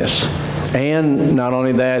doing this. And not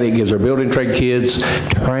only that, it gives our building trade kids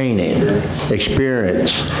training,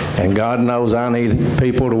 experience, and God knows I need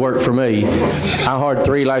people to work for me. I hired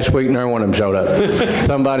 3 last week, and every one of them showed up.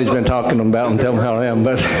 Somebody's been talking to them about them, telling them how I am,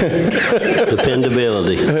 but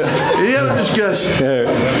dependability. Yeah, discussion.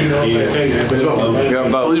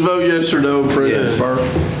 Please vote yes or no, President Burke.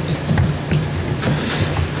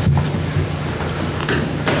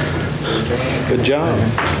 Good job.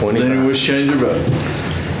 Does anyone wish to change their vote?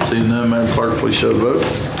 Seeing none, Madam Clerk, please show the vote.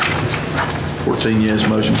 14 yes,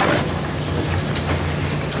 motion passed.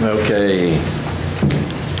 okay.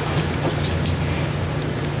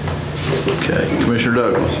 Okay, Commissioner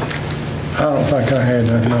Douglas. I don't think I had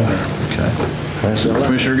that number. Okay.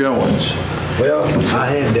 Commissioner Goins. Well, I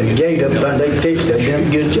had the gate up, and they fixed it. They did a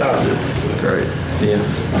good job. Great. Yeah.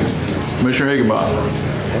 Commissioner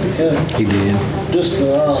Higginbotham. He did. Just,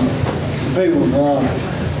 people,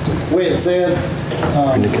 we had said,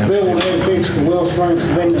 Bill went ahead and fixed the Will Springs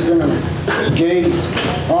Convenience Center gate.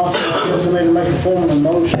 Also, I guess I made to make a formal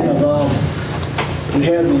motion of, we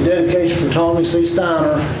had the dedication for Tommy C.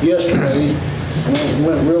 Steiner yesterday. And it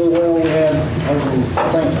went really well. We had,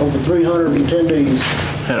 over 300 attendees.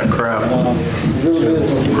 Had a crowd. Really good.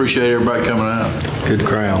 So Appreciate everybody coming out. Good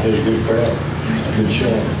crowd. it was a good crowd.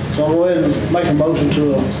 So I'll go ahead and make a motion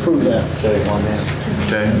to approve that.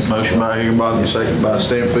 Okay, motion by Higginbotham, second by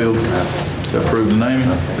Stanfield to approve the naming.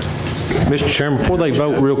 Mr. Chairman, before they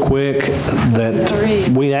vote real quick,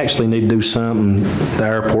 that we actually need to do something, the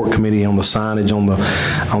airport committee on the signage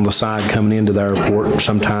on the side coming into the airport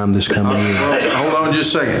sometime this coming year. Hold on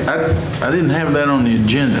just a second. I didn't have that on the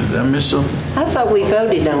agenda. Did I miss something? I thought we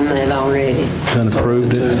voted on that already. Done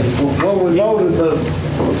approved it? Well, we voted to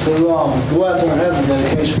go out there and have the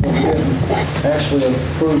dedication, but we didn't actually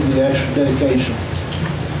approve the actual dedication.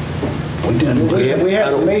 We done did.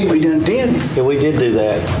 Yeah, we did do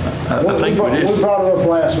that. I think we did. We brought it up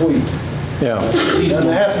last week. Yeah. And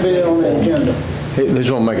it has to be on the agenda. They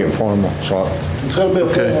just want to make it formal, so. It's going to be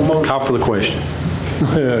a formal motion. Call for the question.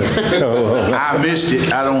 I missed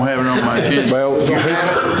it. I don't have it on my agenda. Well,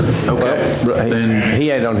 Okay. Then, he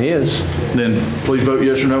had it on his. then please vote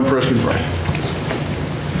yes or no, press confirm.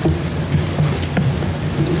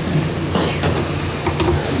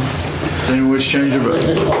 Anyone wish to change their vote?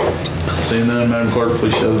 Seeing none, Madam Clerk,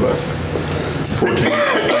 please show the vote. 14.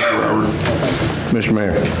 Thank you, Robert. Mr.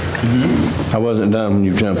 Mayor, I wasn't done when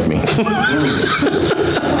you jumped me.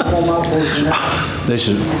 This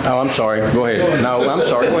is, oh, I'm sorry, go ahead. No, I'm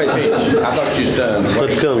sorry, go ahead, finish. I thought you was done.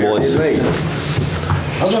 Let's go, boys.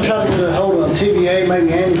 I was gonna try to get a hold of TVA,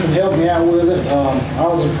 maybe Andy can help me out with it. I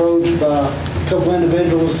was approached by a couple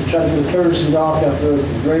individuals to try to get a courtesy dock out there at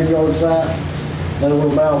the graveyard site. There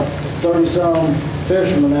were about 30-some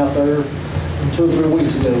fishermen out there 2 or 3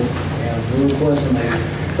 weeks ago, and we were requesting a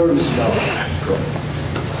courtesy dock.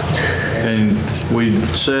 And we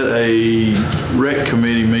set a rec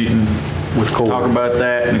committee meeting with Cora. Talk about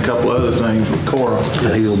that and a couple other things with Cora.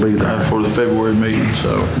 He'll be there. For the February meeting,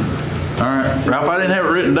 so. All right, Ralph, I didn't have it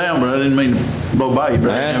written down, but I didn't mean to blow by you.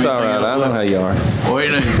 That's all right, I know how you are. What do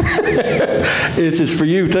you need? This is for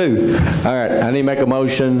you too. All right, I need to make a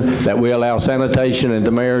motion that we allow sanitation and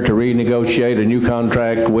the mayor to renegotiate a new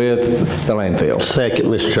contract with the landfill. Second,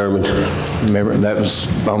 Mr. Chairman. Remember, that was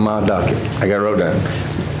on my docket. I got it wrote down.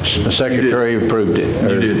 The secretary approved it.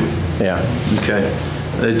 You did. Yeah. Okay.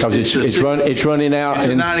 Because it's running out. It's a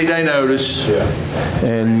 90-day notice.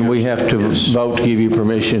 And we have to vote to give you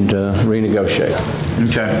permission to renegotiate.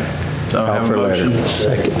 Okay. So I have a motion.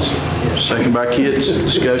 Second by Kitts.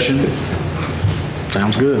 Discussion.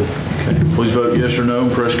 Sounds good. Okay. Please vote yes or no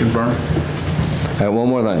and press confirm. One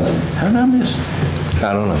more thing. How did I miss?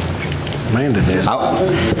 I don't know. Amanda did.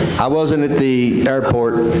 I wasn't at the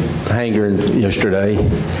airport hangar yesterday,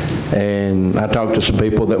 and I talked to some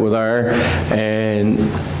people that were there, and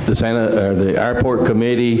the airport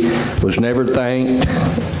committee was never thanked.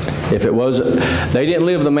 If it was, they didn't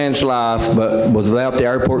live the man's life, but without the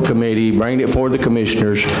airport committee, bringing it for the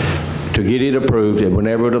commissioners to get it approved, it would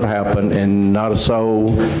never would have happened, and not a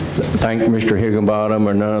soul thanked Mr. Higginbottom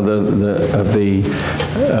or none of the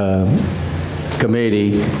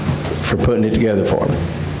committee for putting it together for them.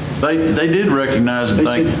 They did recognize and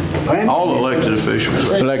thank all elected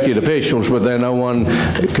officials. Elected officials, but then no one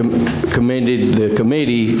commended the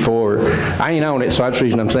committee for, I ain't on it, so that's the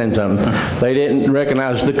reason I'm saying something. They didn't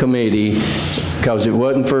recognize the committee because it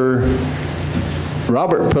wasn't for,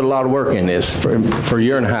 Robert put a lot of work in this for a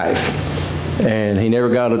year and a half. And he never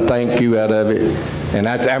got a thank you out of it. And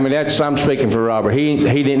I'm speaking for Robert. He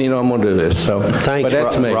didn't even know I'm going to do this. So, thanks, but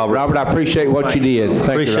that's me. Robert, I apprate what you did.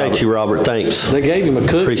 Appreciate you, Robert. Thanks. They gave him a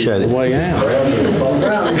cookie Appreciate on the way out.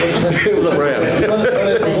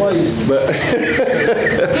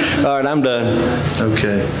 All right, I'm done.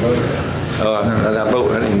 Okay. I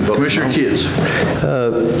didn't vote. Commissioner Kitts.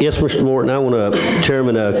 Yes, Mr. Morton, I want to,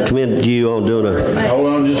 Chairman, commend you on doing a... Hold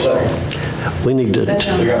on just a second. We need to...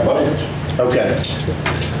 Okay.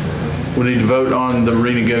 We need to vote on the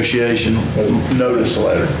renegotiation notice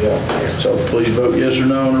letter. So please vote yes or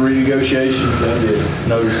no on the renegotiation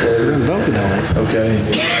notice letter. Voted on it. Okay.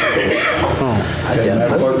 Okay,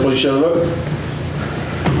 Madam Clerk, please show the vote.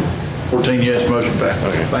 14 yes, motion passed.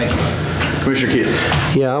 Okay, thank you. Commissioner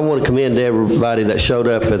Kitts. Yeah, I want to commend everybody that showed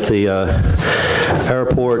up at the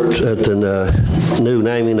airport at the new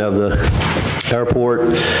naming of the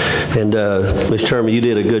airport. And Mr. Chairman, you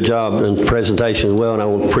did a good job in the presentation as well, and I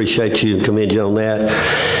want to appreciate you and commend you on that.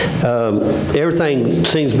 Everything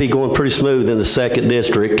seems to be going pretty smooth in the 2nd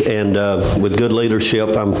District, and with good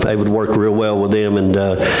leadership, I'm able to work real well with them, and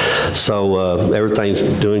so everything's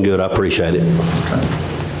doing good. I appreciate it.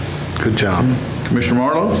 Good job. Commissioner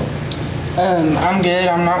Marlowe? I'm good.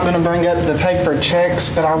 I'm not going to bring up the paper checks,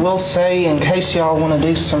 but I will say, in case y'all want to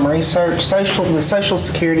do some research, the Social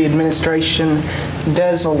Security Administration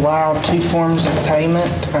does allow 2 forms of payment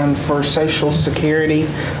for Social Security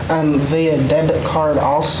via debit card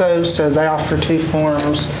also, so they offer 2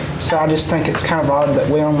 forms. So I just think it's kind of odd that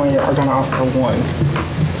we only are going to offer 1.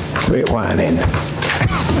 Quit whining.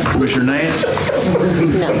 Commissioner Nance?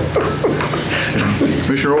 No.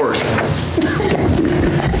 Commissioner Orr?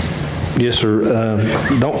 Yes, sir.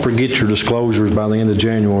 Don't forget your disclosures by the end of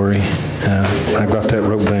January. I've got that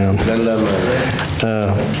wrote down.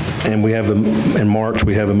 And we have in March,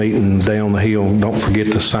 we have a meeting Day on the Hill. Don't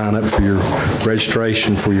forget to sign up for your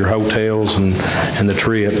registration for your hotels and the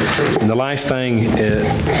trip. And the last thing,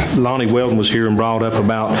 Lonnie Weldon was here and brought up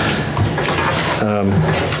about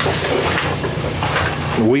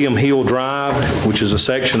William Hill Drive, which is a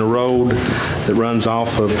section of road that runs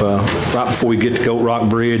off of, right before we get to Goat Rock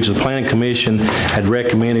Bridge. The Planning Commission had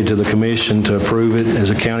recommended to the commission to approve it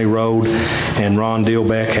as a county road, and Ron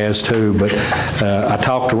Dillbeck has too. But I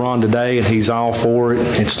talked to Ron today, and he's all for it.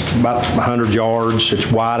 It's about 100 yards.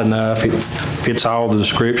 It's wide enough. It fits all the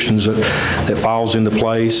descriptions that falls into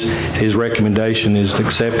place. His recommendation is to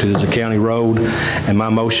accept it as a county road, and my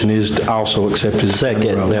motion is to also accept it as a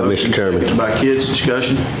county road. Second, Mr. Chairman. By kids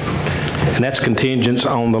discussion. And that's contingent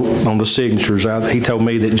on the signatures. He told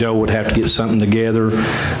me that Joe would have to get something together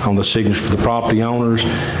on the signatures for the property owners,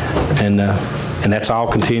 and that's all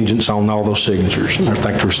contingents on all those signatures. I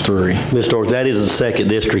think there's 3. Mr. Orr, that is the 2nd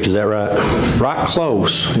district, is that right? Right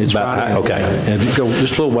close. It's right. Okay. And you go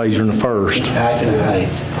just a little ways, you're in the 1st. Half and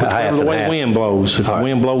half. The way the wind blows. If the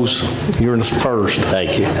wind blows, you're in the 1st.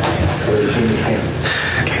 Thank you.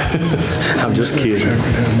 I'm just kidding.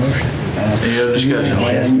 Any other discussion?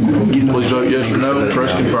 Please vote yes or no.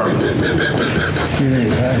 Press confirm.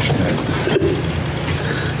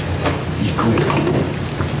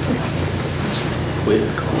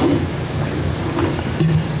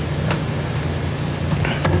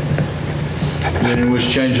 Anyone wish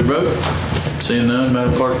to change their vote? Seeing none,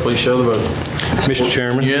 Madam Clerk, please show the vote. Mr.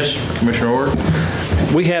 Chairman? Yes, Commissioner Orr?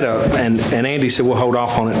 We had and Andy said we'll hold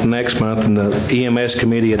off on it next month, and the EMS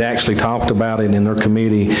committee had actually talked about it in their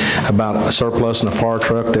committee about a surplus in a fire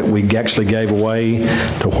truck that we actually gave away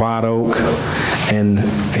to White Oak. And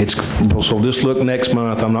so just look next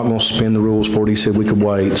month. I'm not going to suspend the rules for it. He said we could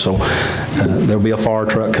wait. So there'll be a fire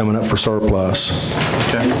truck coming up for surplus.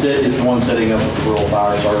 Okay. It's the one setting up the rural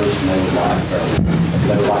fire service, and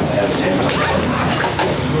they would like to have it.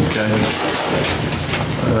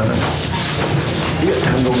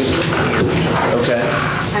 Okay.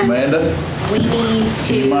 Amanda? We need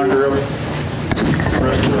to. Mic her up.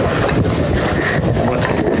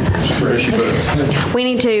 We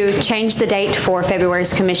need to change the date for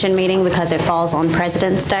February's commission meeting because it falls on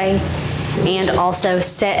President's Day, and also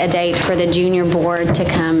set a date for the junior board to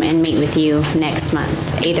come and meet with you next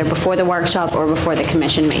month, either before the workshop or before the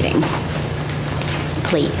commission meeting.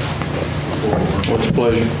 Please. What's your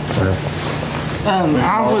pleasure?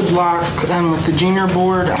 I would like, with the junior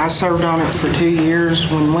board, I served on it for 2 years.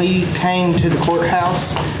 When we came to the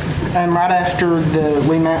courthouse, right after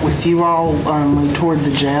we met with you all, we toured the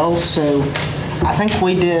jail. So I think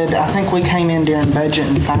we came in during budget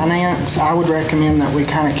and finance. I would recommend that we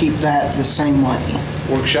kind of keep that the same way.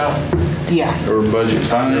 Workshop? Yeah. Or budget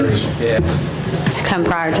finance? Yeah. To come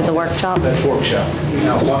prior to the workshop? That's workshop.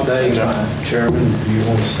 Now, what day, Chairman, do you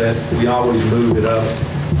want to set? We always move it up.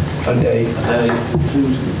 A day.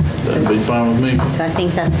 That'd be fine with me. So I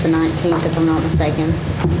think that's the 19th, if I'm not mistaken.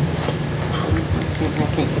 I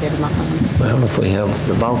can't get it in my phone. Well, if we have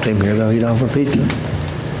the ball team here, they'll eat off our pizza.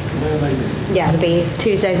 Yeah, it'll be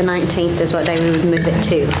Tuesday the 19th is what day we would move it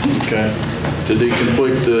to. Okay. To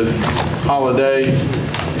decomplete the holiday,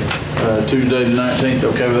 Tuesday the 19th,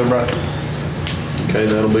 okay with everybody? Okay,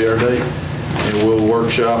 that'll be our date. And we'll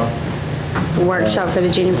workshop. Workshop for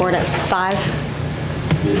the junior board at 5.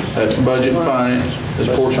 That's budget and finance. This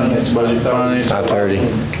portion is budget and finance. 5:30.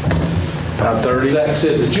 5:30. Zach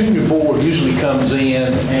said the junior board usually comes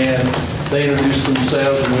in and they introduce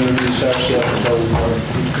themselves and we introduce ourselves and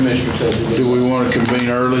the commissioner says. Do we want to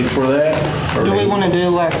convene early for that? Or Do we want to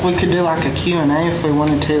do we could do like a Q&A if we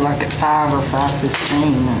wanted to, like at 5 or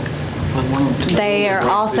 5:15. They are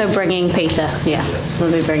also bringing pizza. Yeah,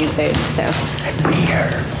 we'll be bringing food, so.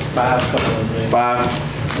 5. 5?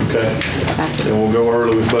 Okay. Then we'll go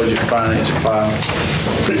early with budget and finance at 5.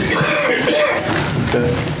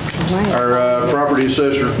 Okay. Our property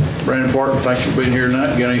assessor, Brandon Parton, thanks for being here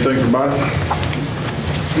tonight. Got anything for Bobby?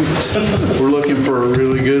 We're looking for a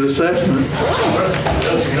really good assessment.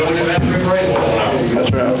 That's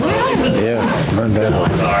right. Yeah,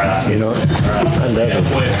 undoubtedly. You know,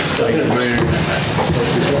 undoubtedly.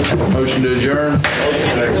 Motion to adjourn.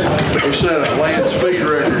 We set a land speed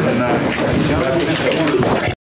record tonight.